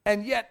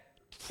 And yet,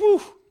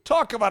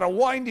 talk about a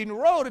winding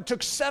road. It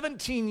took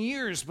 17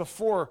 years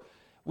before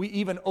we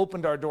even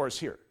opened our doors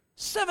here.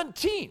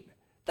 17.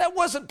 That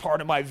wasn't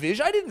part of my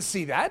vision. I didn't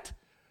see that.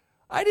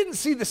 I didn't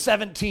see the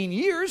 17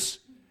 years.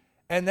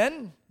 And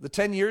then the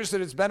 10 years that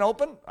it's been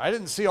open, I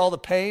didn't see all the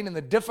pain and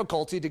the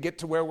difficulty to get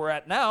to where we're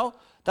at now.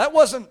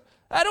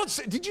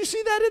 Did you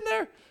see that in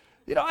there?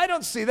 I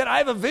don't see that. I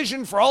have a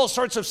vision for all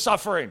sorts of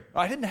suffering.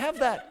 I didn't have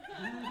that.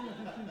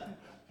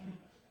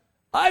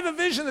 I have a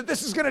vision that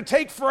this is going to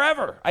take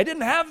forever. I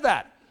didn't have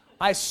that.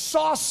 I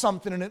saw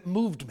something and it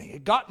moved me.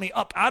 It got me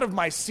up out of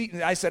my seat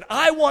and I said,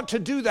 I want to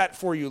do that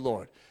for you,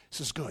 Lord. He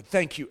says, good.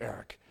 Thank you,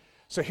 Eric.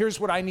 So here's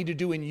what I need to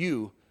do in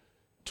you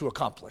to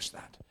accomplish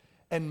that.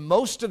 And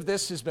most of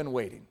this has been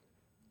waiting.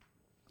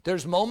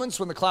 There's moments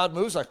when the cloud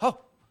moves like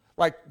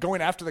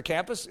going after the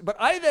campus. But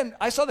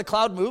I saw the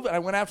cloud move and I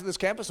went after this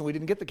campus and we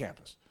didn't get the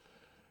campus.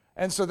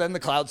 And so then the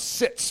cloud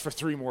sits for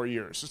 3 more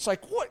years. It's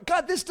like, what?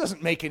 God, this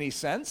doesn't make any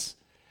sense.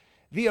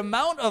 The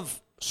amount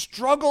of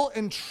struggle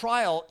and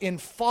trial in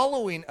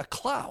following a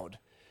cloud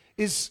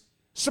is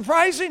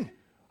surprising.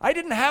 I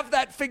didn't have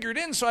that figured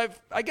in, so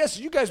I guess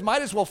you guys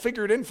might as well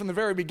figure it in from the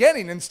very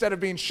beginning instead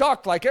of being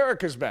shocked like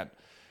Eric has been.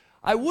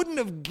 I wouldn't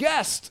have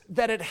guessed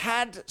that it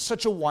had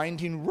such a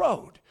winding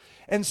road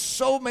and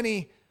so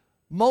many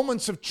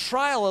moments of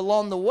trial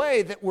along the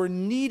way that were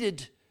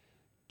needed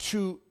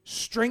to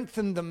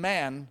strengthen the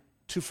man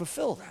to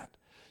fulfill that,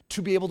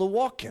 to be able to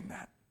walk in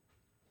that.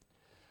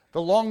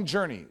 The long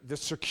journey, the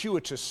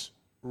circuitous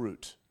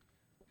route.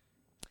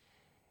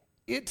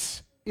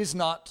 It is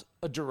not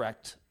a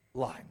direct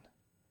line,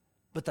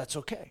 but that's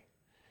okay.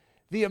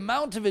 The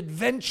amount of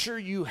adventure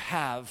you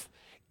have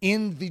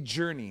in the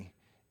journey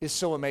is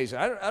so amazing.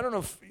 I don't know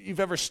if you've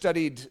ever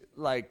studied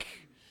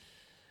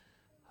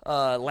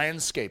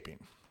landscaping,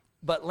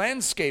 but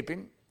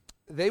landscaping,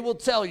 they will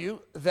tell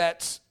you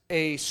that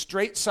a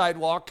straight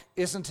sidewalk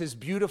isn't as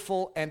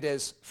beautiful and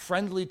as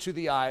friendly to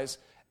the eyes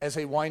as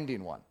a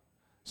winding one.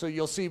 So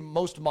you'll see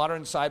most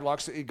modern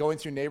sidewalks going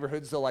through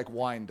neighborhoods, they'll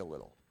wind a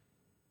little,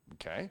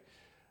 okay?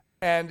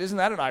 And isn't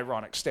that an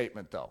ironic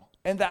statement, though?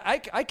 And that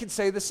I could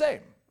say the same,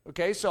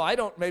 okay? So I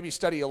don't maybe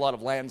study a lot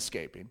of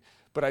landscaping,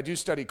 but I do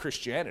study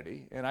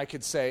Christianity, and I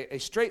could say a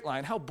straight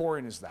line, how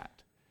boring is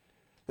that?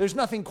 There's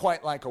nothing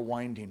quite like a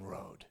winding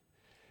road.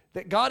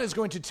 That God is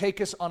going to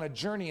take us on a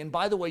journey, and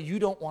by the way, you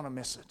don't want to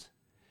miss it.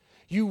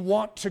 You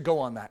want to go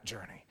on that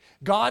journey.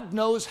 God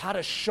knows how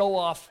to show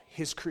off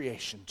his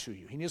creation to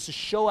you. He needs to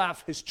show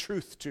off his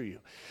truth to you.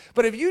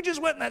 But if you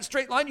just went in that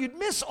straight line, you'd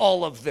miss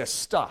all of this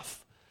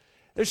stuff.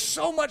 There's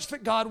so much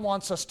that God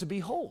wants us to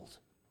behold.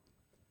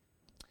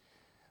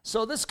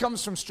 So this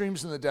comes from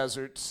Streams in the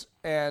Desert,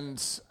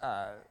 and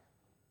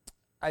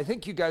I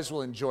think you guys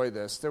will enjoy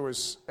this. There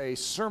was a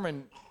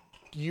sermon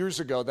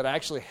years ago that I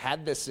actually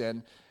had this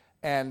in,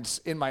 and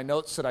in my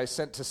notes that I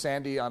sent to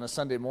Sandy on a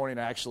Sunday morning,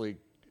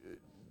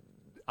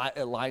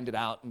 I lined it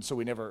out, and so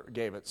we never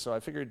gave it. So I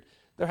figured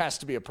there has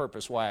to be a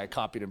purpose why I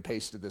copied and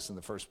pasted this in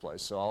the first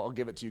place. So I'll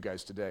give it to you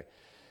guys today.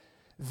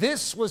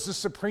 This was the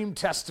supreme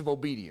test of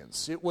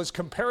obedience. It was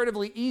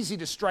comparatively easy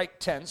to strike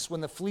tents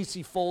when the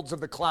fleecy folds of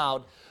the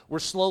cloud were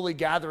slowly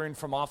gathering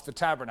from off the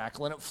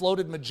tabernacle, and it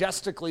floated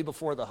majestically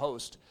before the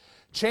host.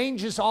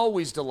 Change is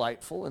always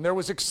delightful, and there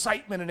was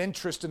excitement and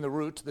interest in the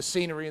route, the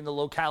scenery, and the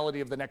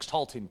locality of the next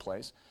halting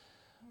place.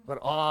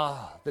 But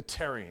the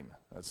tarrying,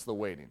 that's the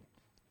waiting.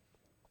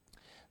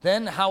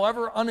 Then,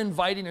 however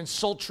uninviting and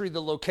sultry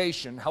the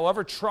location,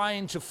 however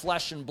trying to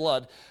flesh and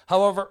blood,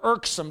 however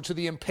irksome to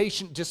the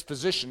impatient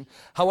disposition,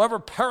 however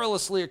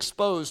perilously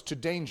exposed to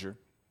danger,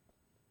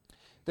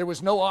 There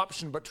was no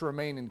option but to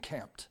remain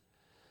encamped.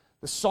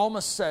 The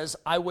psalmist says,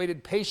 I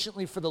waited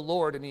patiently for the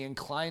Lord, and he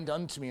inclined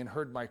unto me and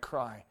heard my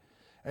cry.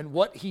 And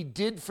what he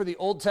did for the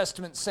Old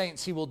Testament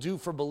saints, he will do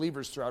for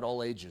believers throughout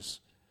all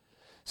ages.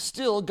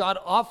 Still, God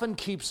often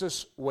keeps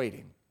us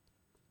waiting.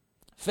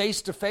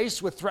 Face to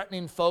face with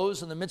threatening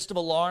foes in the midst of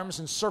alarms,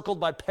 encircled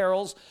by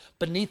perils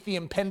beneath the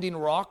impending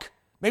rock.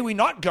 May we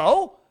not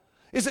go?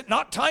 Is it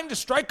not time to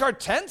strike our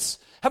tents?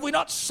 Have we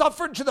not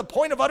suffered to the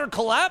point of utter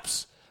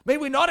collapse? May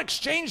we not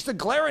exchange the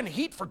glare and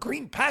heat for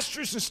green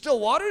pastures and still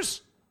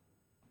waters?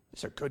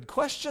 These are good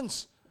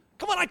questions.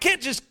 Come on, I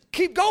can't just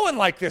keep going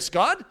like this,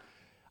 God.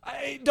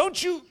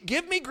 Don't you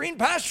give me green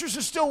pastures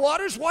and still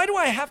waters? Why do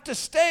I have to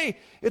stay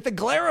at the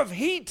glare of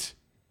heat?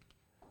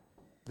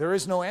 There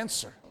is no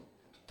answer.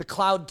 The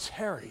cloud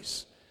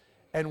tarries,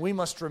 and we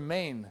must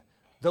remain,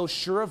 though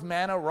sure of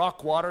manna,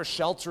 rock, water,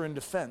 shelter, and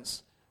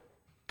defense.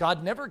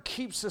 God never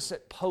keeps us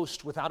at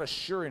post without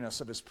assuring us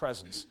of his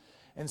presence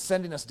and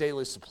sending us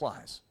daily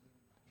supplies.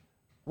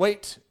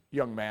 Wait,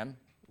 young man.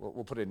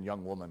 We'll put in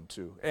young woman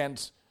too.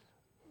 And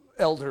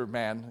elder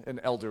man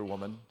and elder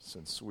woman,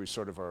 since we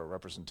sort of are a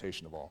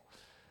representation of all.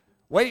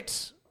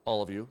 Wait,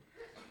 all of you.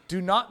 Do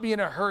not be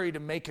in a hurry to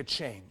make a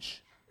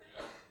change.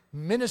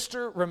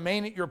 Minister,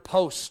 remain at your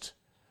post.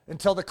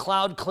 Until the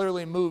cloud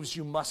clearly moves,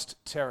 you must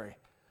tarry.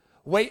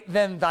 Wait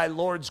then thy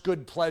Lord's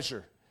good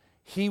pleasure.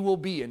 He will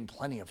be in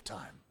plenty of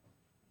time.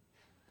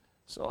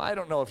 So I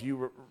don't know if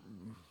you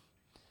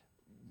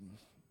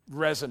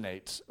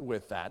resonate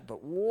with that,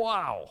 but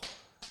wow.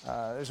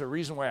 There's a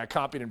reason why I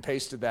copied and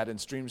pasted that in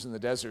Streams in the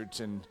Desert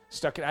and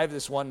stuck it. I have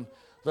this one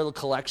little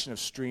collection of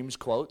Streams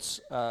quotes,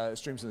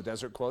 Streams in the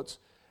Desert quotes.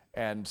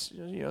 And,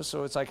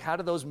 so it's like, how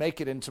do those make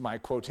it into my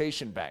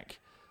quotation bank?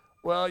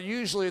 Well,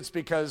 usually it's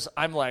because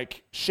I'm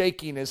like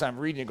shaking as I'm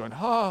reading, going,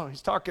 oh,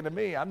 he's talking to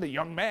me. I'm the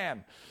young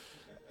man.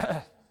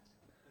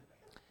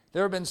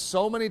 There have been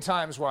so many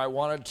times where I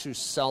wanted to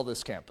sell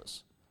this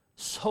campus.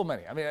 So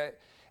many. I mean,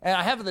 and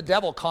I have the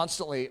devil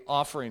constantly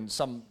offering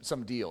some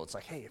deal. It's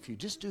like, hey, if you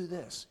just do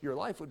this, your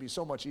life would be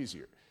so much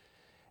easier.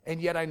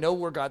 And yet I know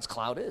where God's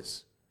cloud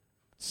is.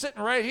 It's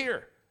sitting right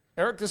here.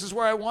 Eric, this is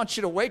where I want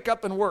you to wake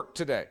up and work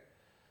today.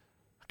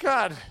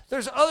 God,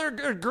 there's other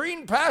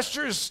green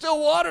pastures,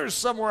 still waters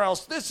somewhere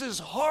else. This is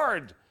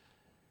hard.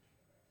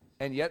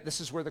 And yet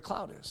this is where the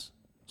cloud is.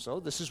 So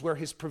this is where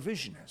his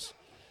provision is.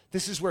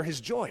 This is where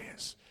his joy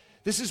is.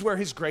 This is where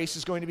his grace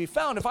is going to be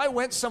found. If I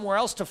went somewhere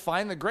else to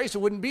find the grace,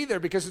 it wouldn't be there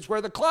because it's where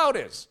the cloud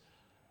is.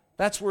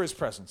 That's where his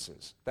presence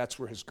is. That's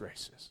where his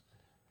grace is.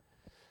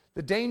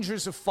 The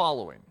dangers of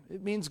following.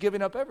 It means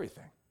giving up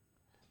everything.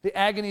 The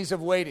agonies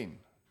of waiting.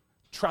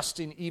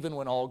 Trusting even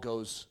when all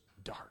goes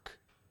dark.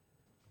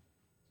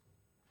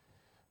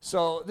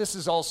 So this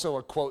is also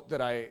a quote that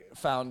I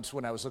found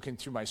when I was looking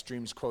through my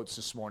Streams quotes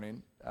this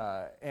morning,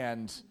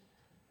 and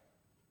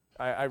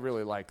I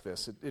really like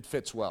this. It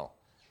fits well.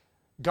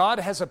 God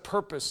has a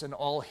purpose in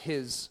all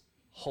his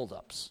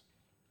holdups.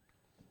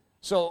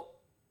 So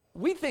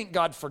we think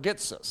God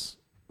forgets us.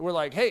 We're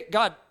like, hey,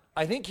 God,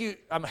 I think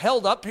I'm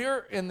held up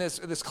here in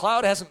this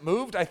cloud hasn't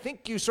moved. I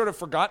think you sort of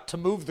forgot to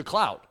move the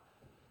cloud.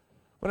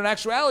 But in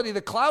actuality,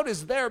 the cloud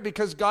is there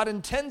because God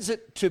intends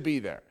it to be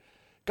there.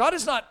 God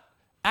is not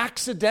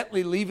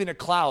accidentally leaving a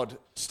cloud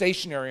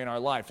stationary in our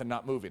life and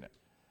not moving it.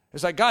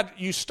 It's like, God,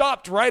 you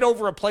stopped right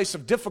over a place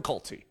of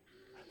difficulty.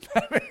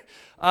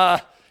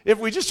 If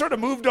we just sort of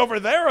moved over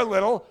there a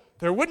little,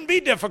 there wouldn't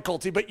be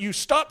difficulty, but you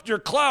stopped your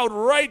cloud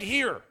right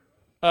here.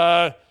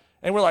 And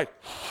we're like,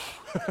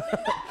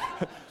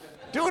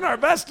 doing our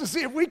best to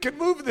see if we can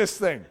move this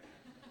thing.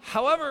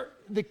 However,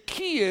 the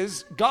key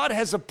is God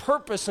has a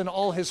purpose in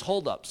all his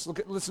holdups.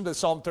 Listen to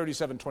Psalm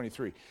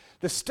 37:23.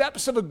 The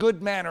steps of a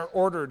good man are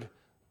ordered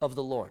of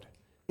the Lord.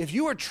 If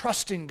you are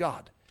trusting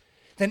God,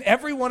 then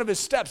every one of his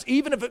steps,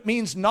 even if it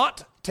means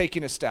not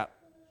taking a step,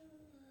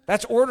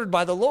 that's ordered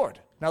by the Lord.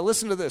 Now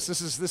listen to this.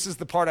 This is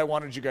the part I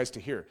wanted you guys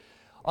to hear.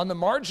 On the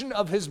margin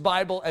of his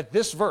Bible at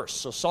this verse,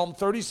 so Psalm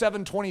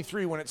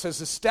 37:23, when it says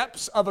the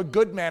steps of a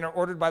good man are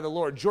ordered by the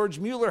Lord, George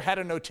Mueller had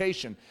a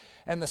notation,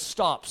 and the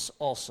stops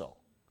also.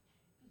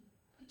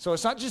 So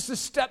it's not just the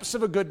steps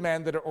of a good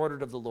man that are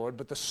ordered of the Lord,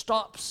 but the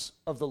stops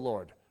of the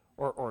Lord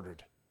are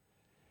ordered.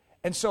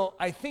 And so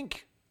I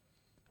think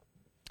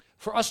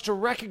for us to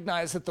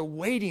recognize that the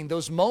waiting,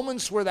 those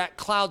moments where that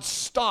cloud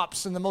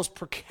stops in the most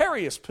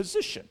precarious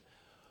position,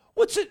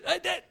 what's it?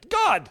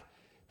 God,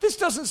 this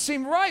doesn't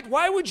seem right.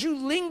 Why would you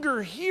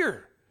linger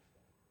here?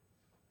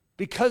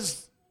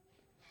 Because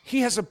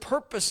he has a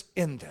purpose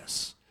in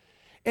this.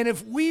 And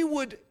if we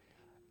would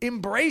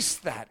embrace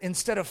that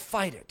instead of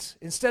fight it,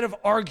 instead of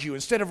argue,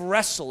 instead of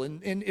wrestle,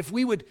 and if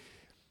we would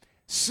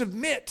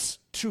submit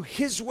to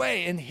his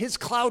way and his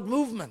cloud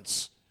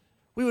movements,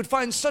 we would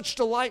find such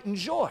delight and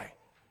joy.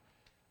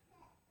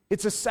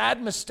 It's a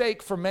sad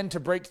mistake for men to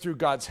break through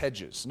God's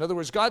hedges. In other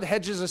words, God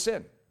hedges us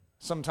in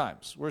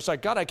sometimes. Where it's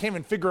like, God, I can't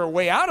even figure a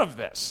way out of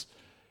this.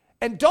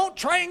 And don't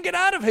try and get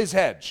out of his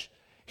hedge.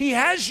 He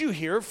has you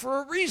here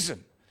for a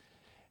reason.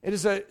 It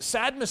is a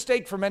sad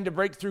mistake for men to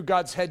break through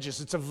God's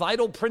hedges. It's a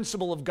vital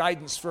principle of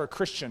guidance for a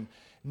Christian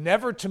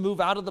never to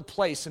move out of the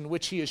place in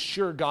which he is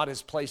sure God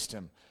has placed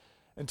him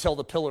until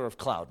the pillar of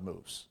cloud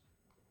moves.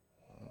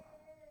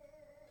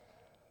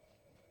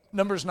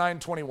 Numbers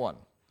 9:21.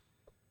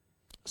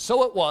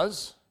 So it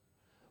was,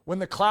 when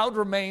the cloud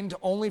remained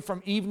only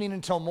from evening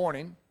until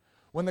morning,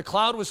 when the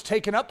cloud was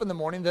taken up in the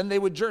morning, then they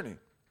would journey.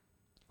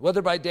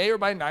 Whether by day or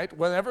by night,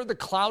 whenever the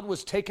cloud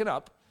was taken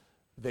up,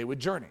 they would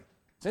journey.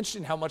 It's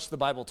interesting how much the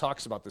Bible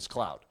talks about this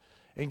cloud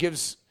and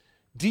gives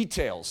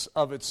details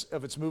of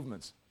its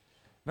movements.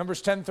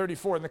 Numbers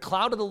 10:34, and the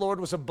cloud of the Lord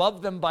was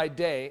above them by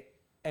day,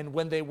 and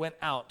when they went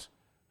out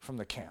from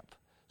the camp.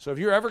 So if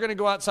you're ever going to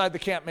go outside the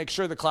camp, make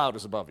sure the cloud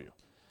is above you.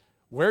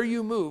 Where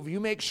you move, you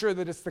make sure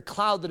that it's the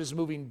cloud that is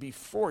moving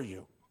before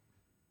you.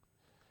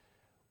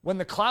 When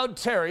the cloud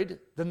tarried,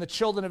 then the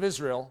children of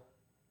Israel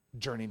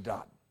journeyed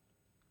on.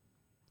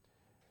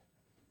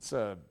 It's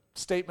a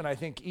statement I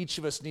think each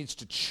of us needs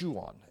to chew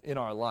on in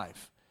our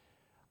life.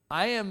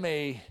 I am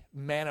a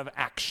man of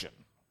action.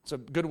 It's a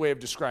good way of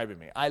describing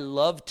me. I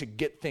love to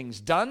get things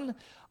done.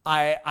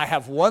 I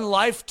have one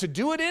life to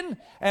do it in,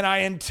 and I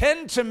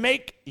intend to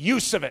make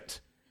use of it.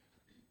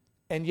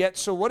 And yet,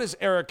 so what does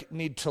Eric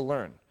need to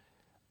learn?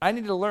 I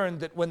need to learn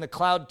that when the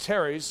cloud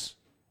tarries,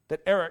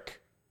 that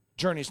Eric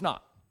journeys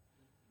not.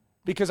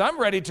 Because I'm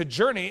ready to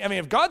journey. I mean,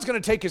 if God's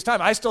going to take his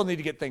time, I still need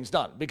to get things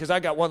done because I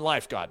got one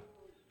life, God.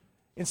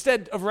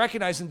 Instead of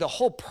recognizing the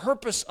whole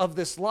purpose of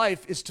this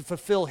life is to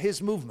fulfill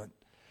his movement.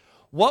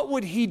 What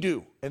would he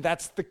do? And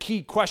that's the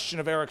key question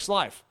of Eric's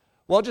life.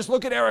 Well, just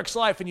look at Eric's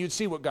life and you'd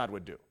see what God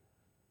would do.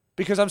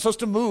 Because I'm supposed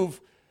to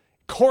move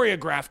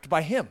choreographed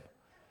by him,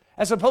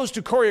 as opposed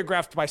to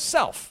choreographed by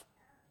self.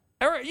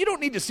 Eric, you don't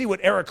need to see what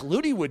Eric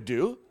Ludy would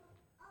do.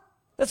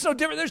 That's no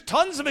different. There's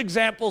tons of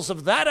examples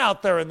of that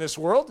out there in this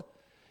world.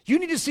 You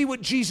need to see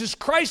what Jesus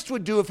Christ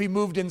would do if he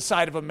moved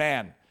inside of a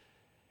man.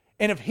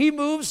 And if he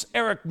moves,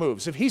 Eric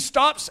moves. If he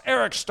stops,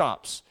 Eric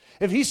stops.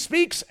 If he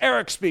speaks,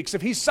 Eric speaks.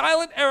 If he's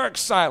silent,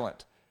 Eric's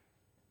silent.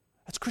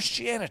 That's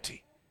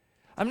Christianity.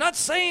 I'm not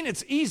saying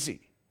it's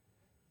easy.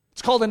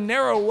 It's called a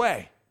narrow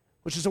way,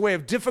 which is a way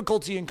of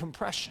difficulty and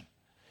compression.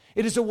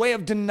 It is a way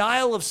of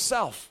denial of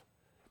self.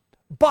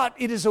 But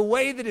it is a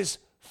way that is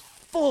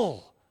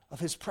full of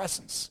his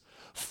presence,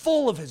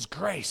 full of his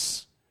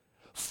grace,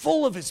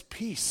 full of his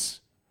peace,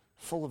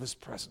 full of his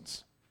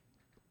presence.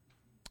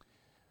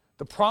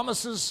 The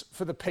promises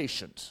for the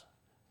patient.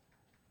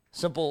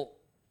 Simple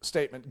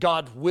statement.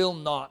 God will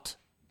not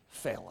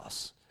fail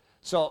us.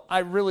 So I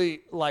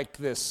really like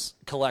this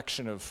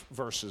collection of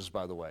verses,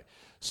 by the way.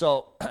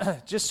 So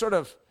just sort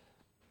of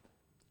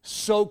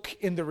soak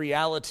in the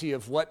reality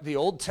of what the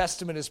Old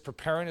Testament is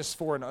preparing us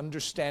for and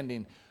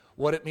understanding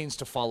what it means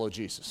to follow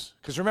Jesus.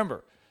 Because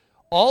remember,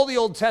 all the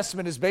Old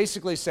Testament is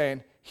basically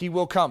saying, he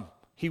will come.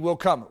 He will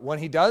come. When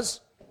he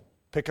does,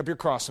 pick up your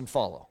cross and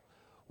follow.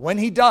 When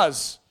he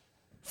does,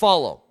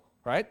 follow,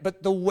 right?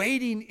 But the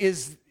waiting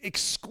is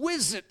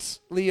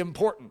exquisitely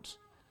important.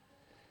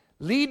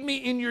 Lead me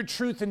in your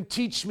truth and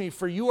teach me,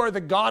 for you are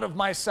the God of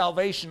my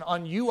salvation.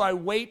 On you I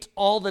wait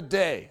all the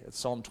day. It's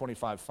Psalm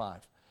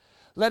 25:5.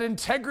 Let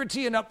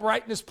integrity and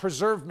uprightness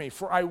preserve me,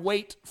 for I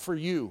wait for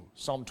you.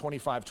 Psalm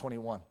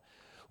 25:21.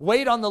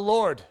 Wait on the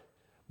Lord.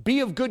 Be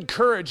of good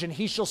courage, and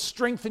he shall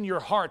strengthen your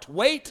heart.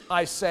 Wait,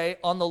 I say,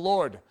 on the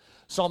Lord.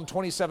 Psalm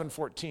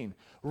 27:14.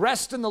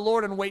 Rest in the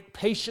Lord and wait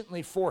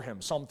patiently for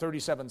him. Psalm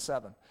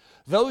 37:7.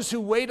 Those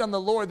who wait on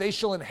the Lord, they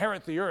shall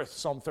inherit the earth.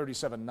 Psalm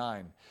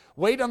 37:9.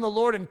 Wait on the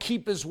Lord and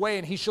keep his way,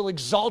 and he shall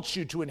exalt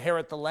you to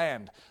inherit the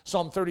land.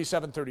 Psalm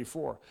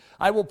 37:34.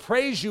 I will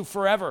praise you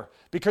forever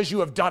because you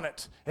have done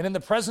it. And in the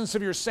presence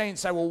of your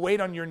saints, I will wait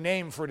on your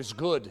name, for it is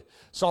good.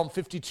 Psalm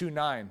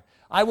 52:9.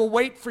 I will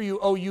wait for you,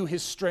 O you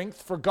his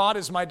strength, for God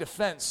is my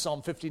defense.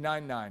 Psalm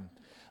 59:9.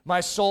 My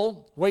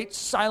soul, wait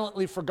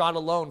silently for God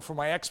alone, for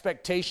my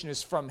expectation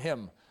is from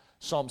him.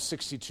 Psalm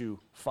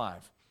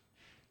 62:5.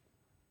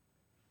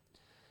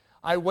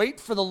 I wait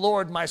for the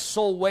Lord, my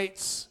soul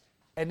waits,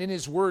 and in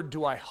his word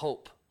do I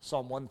hope.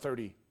 Psalm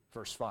 130,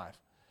 verse 5.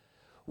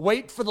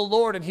 Wait for the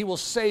Lord, and he will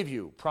save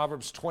you.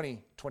 Proverbs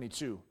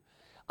 20:22.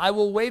 I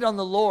will wait on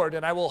the Lord,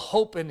 and I will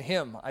hope in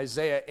him.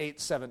 Isaiah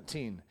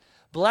 8:17.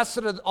 Blessed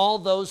are all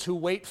those who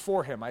wait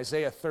for him.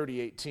 Isaiah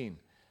 30:18.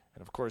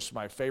 And of course,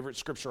 my favorite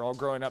scripture all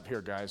growing up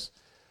here, guys.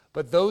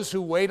 But those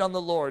who wait on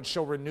the Lord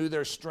shall renew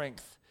their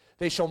strength.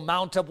 They shall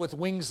mount up with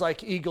wings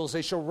like eagles.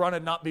 They shall run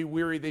and not be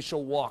weary. They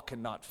shall walk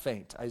and not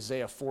faint.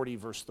 Isaiah 40,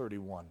 verse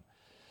 31.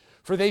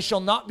 For they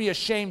shall not be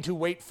ashamed who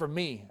wait for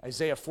me.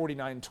 Isaiah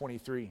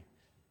 49:23.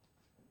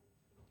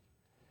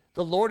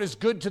 The Lord is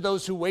good to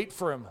those who wait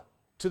for him,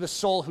 to the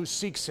soul who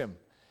seeks him.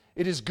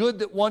 It is good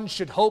that one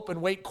should hope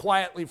and wait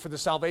quietly for the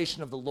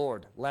salvation of the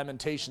Lord.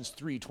 Lamentations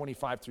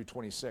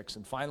 3:25-26.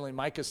 And finally,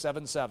 Micah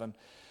 7:7.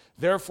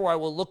 Therefore I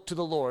will look to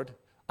the Lord.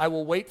 I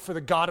will wait for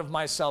the God of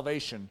my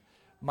salvation.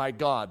 My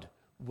God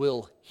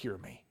will hear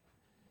me.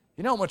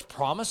 You know how much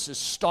promise is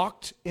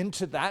stocked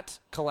into that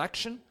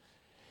collection?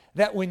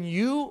 That when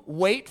you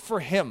wait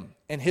for him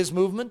and his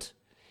movement,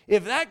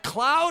 if that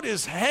cloud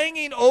is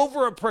hanging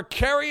over a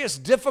precarious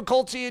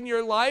difficulty in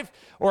your life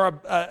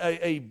or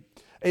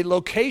a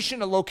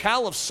location, a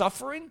locale of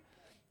suffering,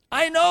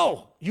 I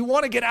know you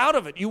want to get out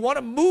of it. You want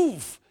to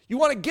move. You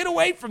want to get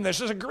away from this.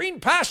 There's a green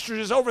pasture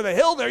just over the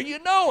hill there. You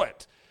know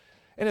it.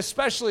 And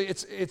especially,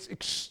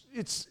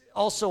 it's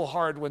also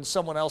hard when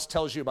someone else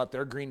tells you about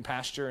their green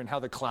pasture and how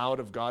the cloud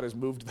of God has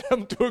moved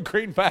them to a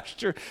green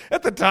pasture.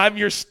 At the time,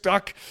 you're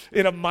stuck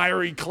in a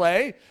miry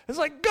clay. It's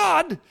like,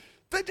 God,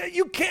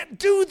 you can't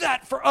do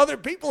that for other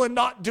people and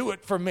not do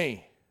it for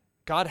me.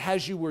 God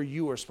has you where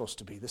you are supposed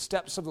to be. The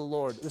steps of the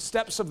Lord, the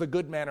steps of the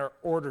good man are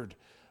ordered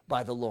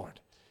by the Lord.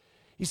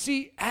 You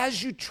see,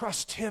 as you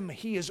trust him,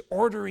 he is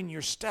ordering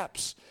your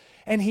steps.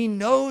 And he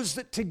knows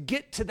that to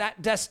get to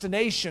that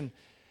destination,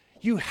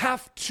 you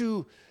have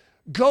to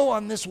go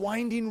on this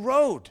winding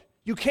road.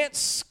 You can't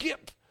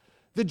skip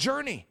the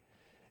journey.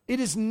 It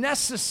is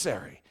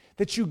necessary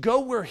that you go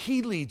where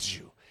he leads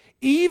you,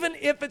 even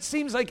if it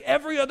seems like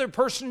every other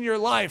person in your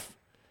life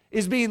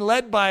is being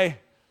led by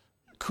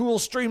cool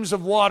streams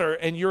of water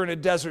and you're in a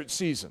desert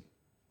season.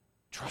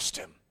 Trust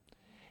him.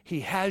 He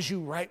has you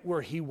right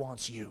where he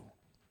wants you.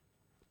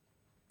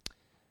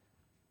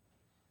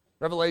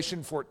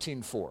 Revelation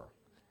 14:4.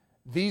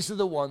 These are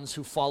the ones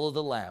who follow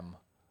the Lamb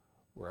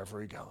wherever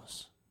he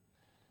goes.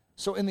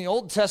 So in the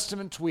Old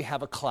Testament, we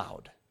have a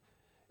cloud.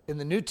 In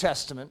the New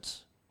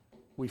Testament,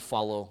 we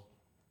follow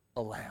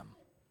a lamb,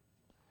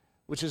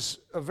 which is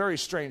a very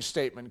strange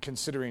statement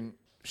considering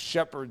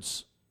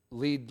shepherds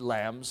lead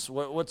lambs.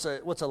 What's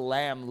a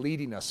lamb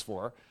leading us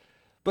for?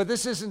 But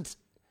this isn't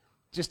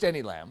just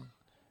any lamb.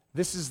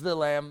 This is the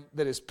lamb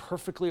that is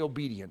perfectly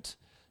obedient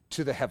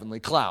to the heavenly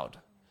cloud.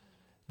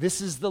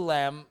 This is the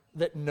lamb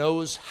that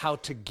knows how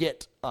to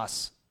get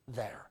us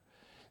there.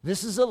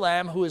 This is a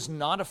lamb who is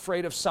not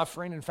afraid of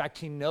suffering. In fact,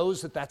 he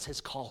knows that that's his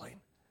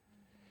calling.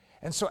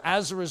 And so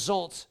as a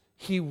result,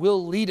 he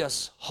will lead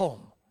us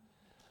home.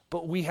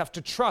 But we have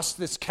to trust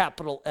this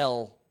capital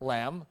L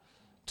lamb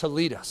to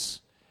lead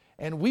us.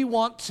 And we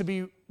want to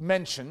be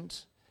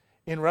mentioned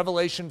in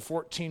Revelation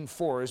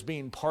 14:4 as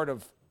being part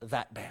of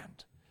that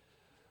band.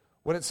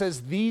 When it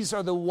says, these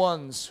are the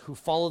ones who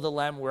follow the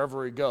lamb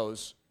wherever he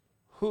goes,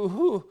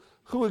 who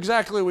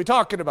exactly are we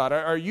talking about?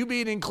 Are you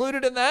being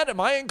included in that? Am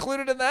I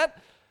included in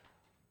that?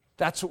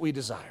 That's what we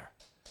desire.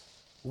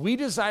 We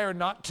desire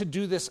not to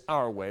do this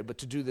our way, but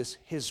to do this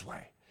his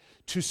way,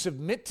 to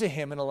submit to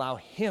him and allow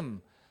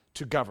him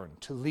to govern,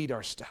 to lead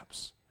our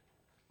steps.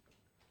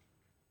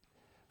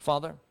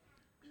 Father,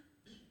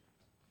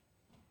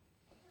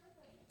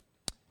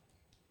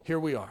 here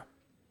we are.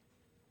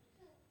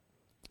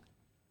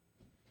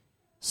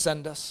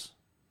 Send us,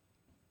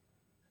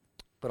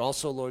 but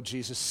also, Lord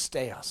Jesus,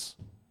 stay us.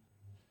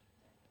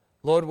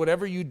 Lord,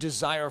 whatever you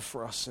desire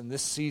for us in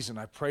this season,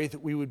 I pray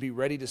that we would be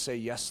ready to say,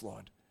 yes,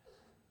 Lord,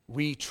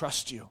 we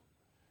trust you.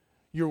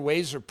 Your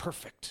ways are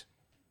perfect.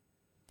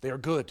 They are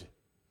good.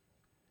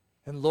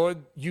 And Lord,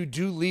 you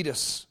do lead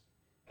us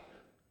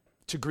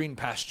to green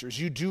pastures.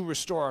 You do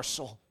restore our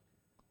soul.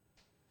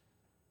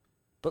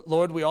 But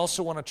Lord, we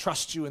also want to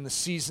trust you in the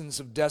seasons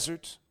of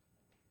desert,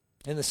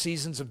 in the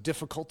seasons of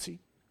difficulty,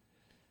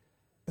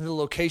 in the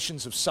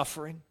locations of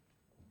suffering.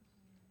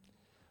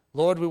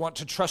 Lord, we want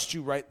to trust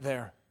you right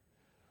there.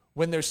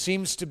 When there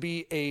seems to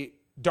be a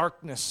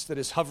darkness that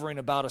is hovering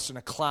about us in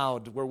a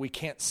cloud where we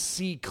can't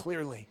see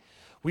clearly,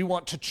 we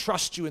want to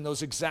trust you in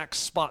those exact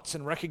spots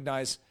and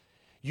recognize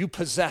you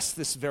possess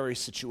this very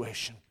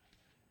situation.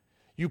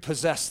 You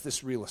possess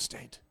this real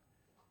estate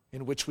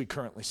in which we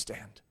currently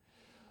stand.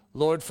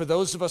 Lord, for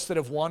those of us that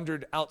have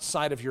wandered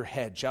outside of your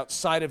hedge,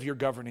 outside of your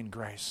governing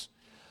grace,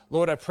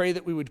 Lord, I pray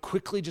that we would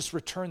quickly just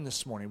return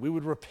this morning. We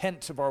would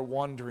repent of our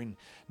wandering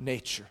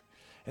nature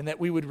and that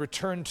we would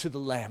return to the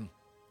Lamb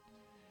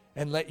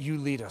and let you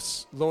lead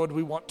us. Lord,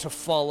 we want to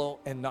follow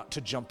and not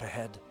to jump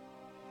ahead.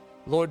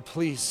 Lord,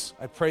 please,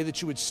 I pray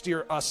that you would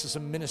steer us as a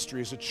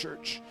ministry, as a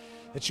church,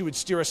 that you would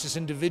steer us as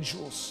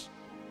individuals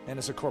and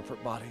as a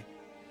corporate body.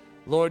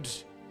 Lord,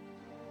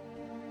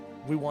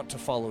 we want to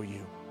follow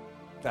you.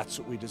 That's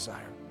what we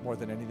desire more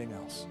than anything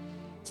else.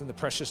 It's in the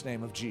precious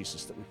name of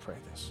Jesus that we pray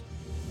this.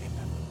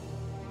 Amen.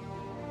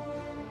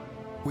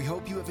 We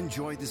hope you have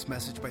enjoyed this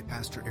message by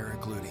Pastor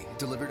Eric Ludy,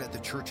 delivered at the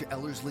Church of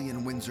Ellerslie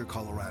in Windsor,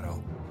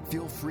 Colorado.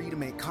 Feel free to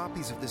make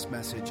copies of this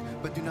message,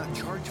 but do not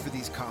charge for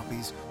these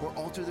copies or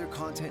alter their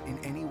content in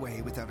any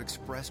way without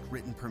expressed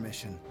written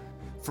permission.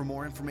 For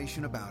more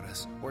information about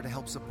us or to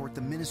help support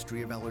the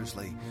ministry of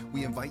Ellerslie,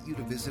 we invite you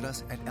to visit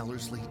us at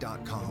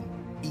ellerslie.com,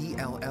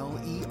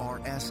 ELLERSLIE.com.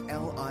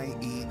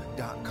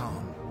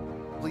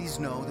 Please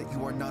know that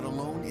you are not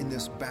alone in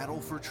this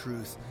battle for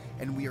truth,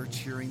 and we are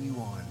cheering you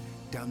on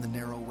down the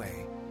narrow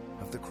way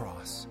of the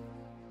cross.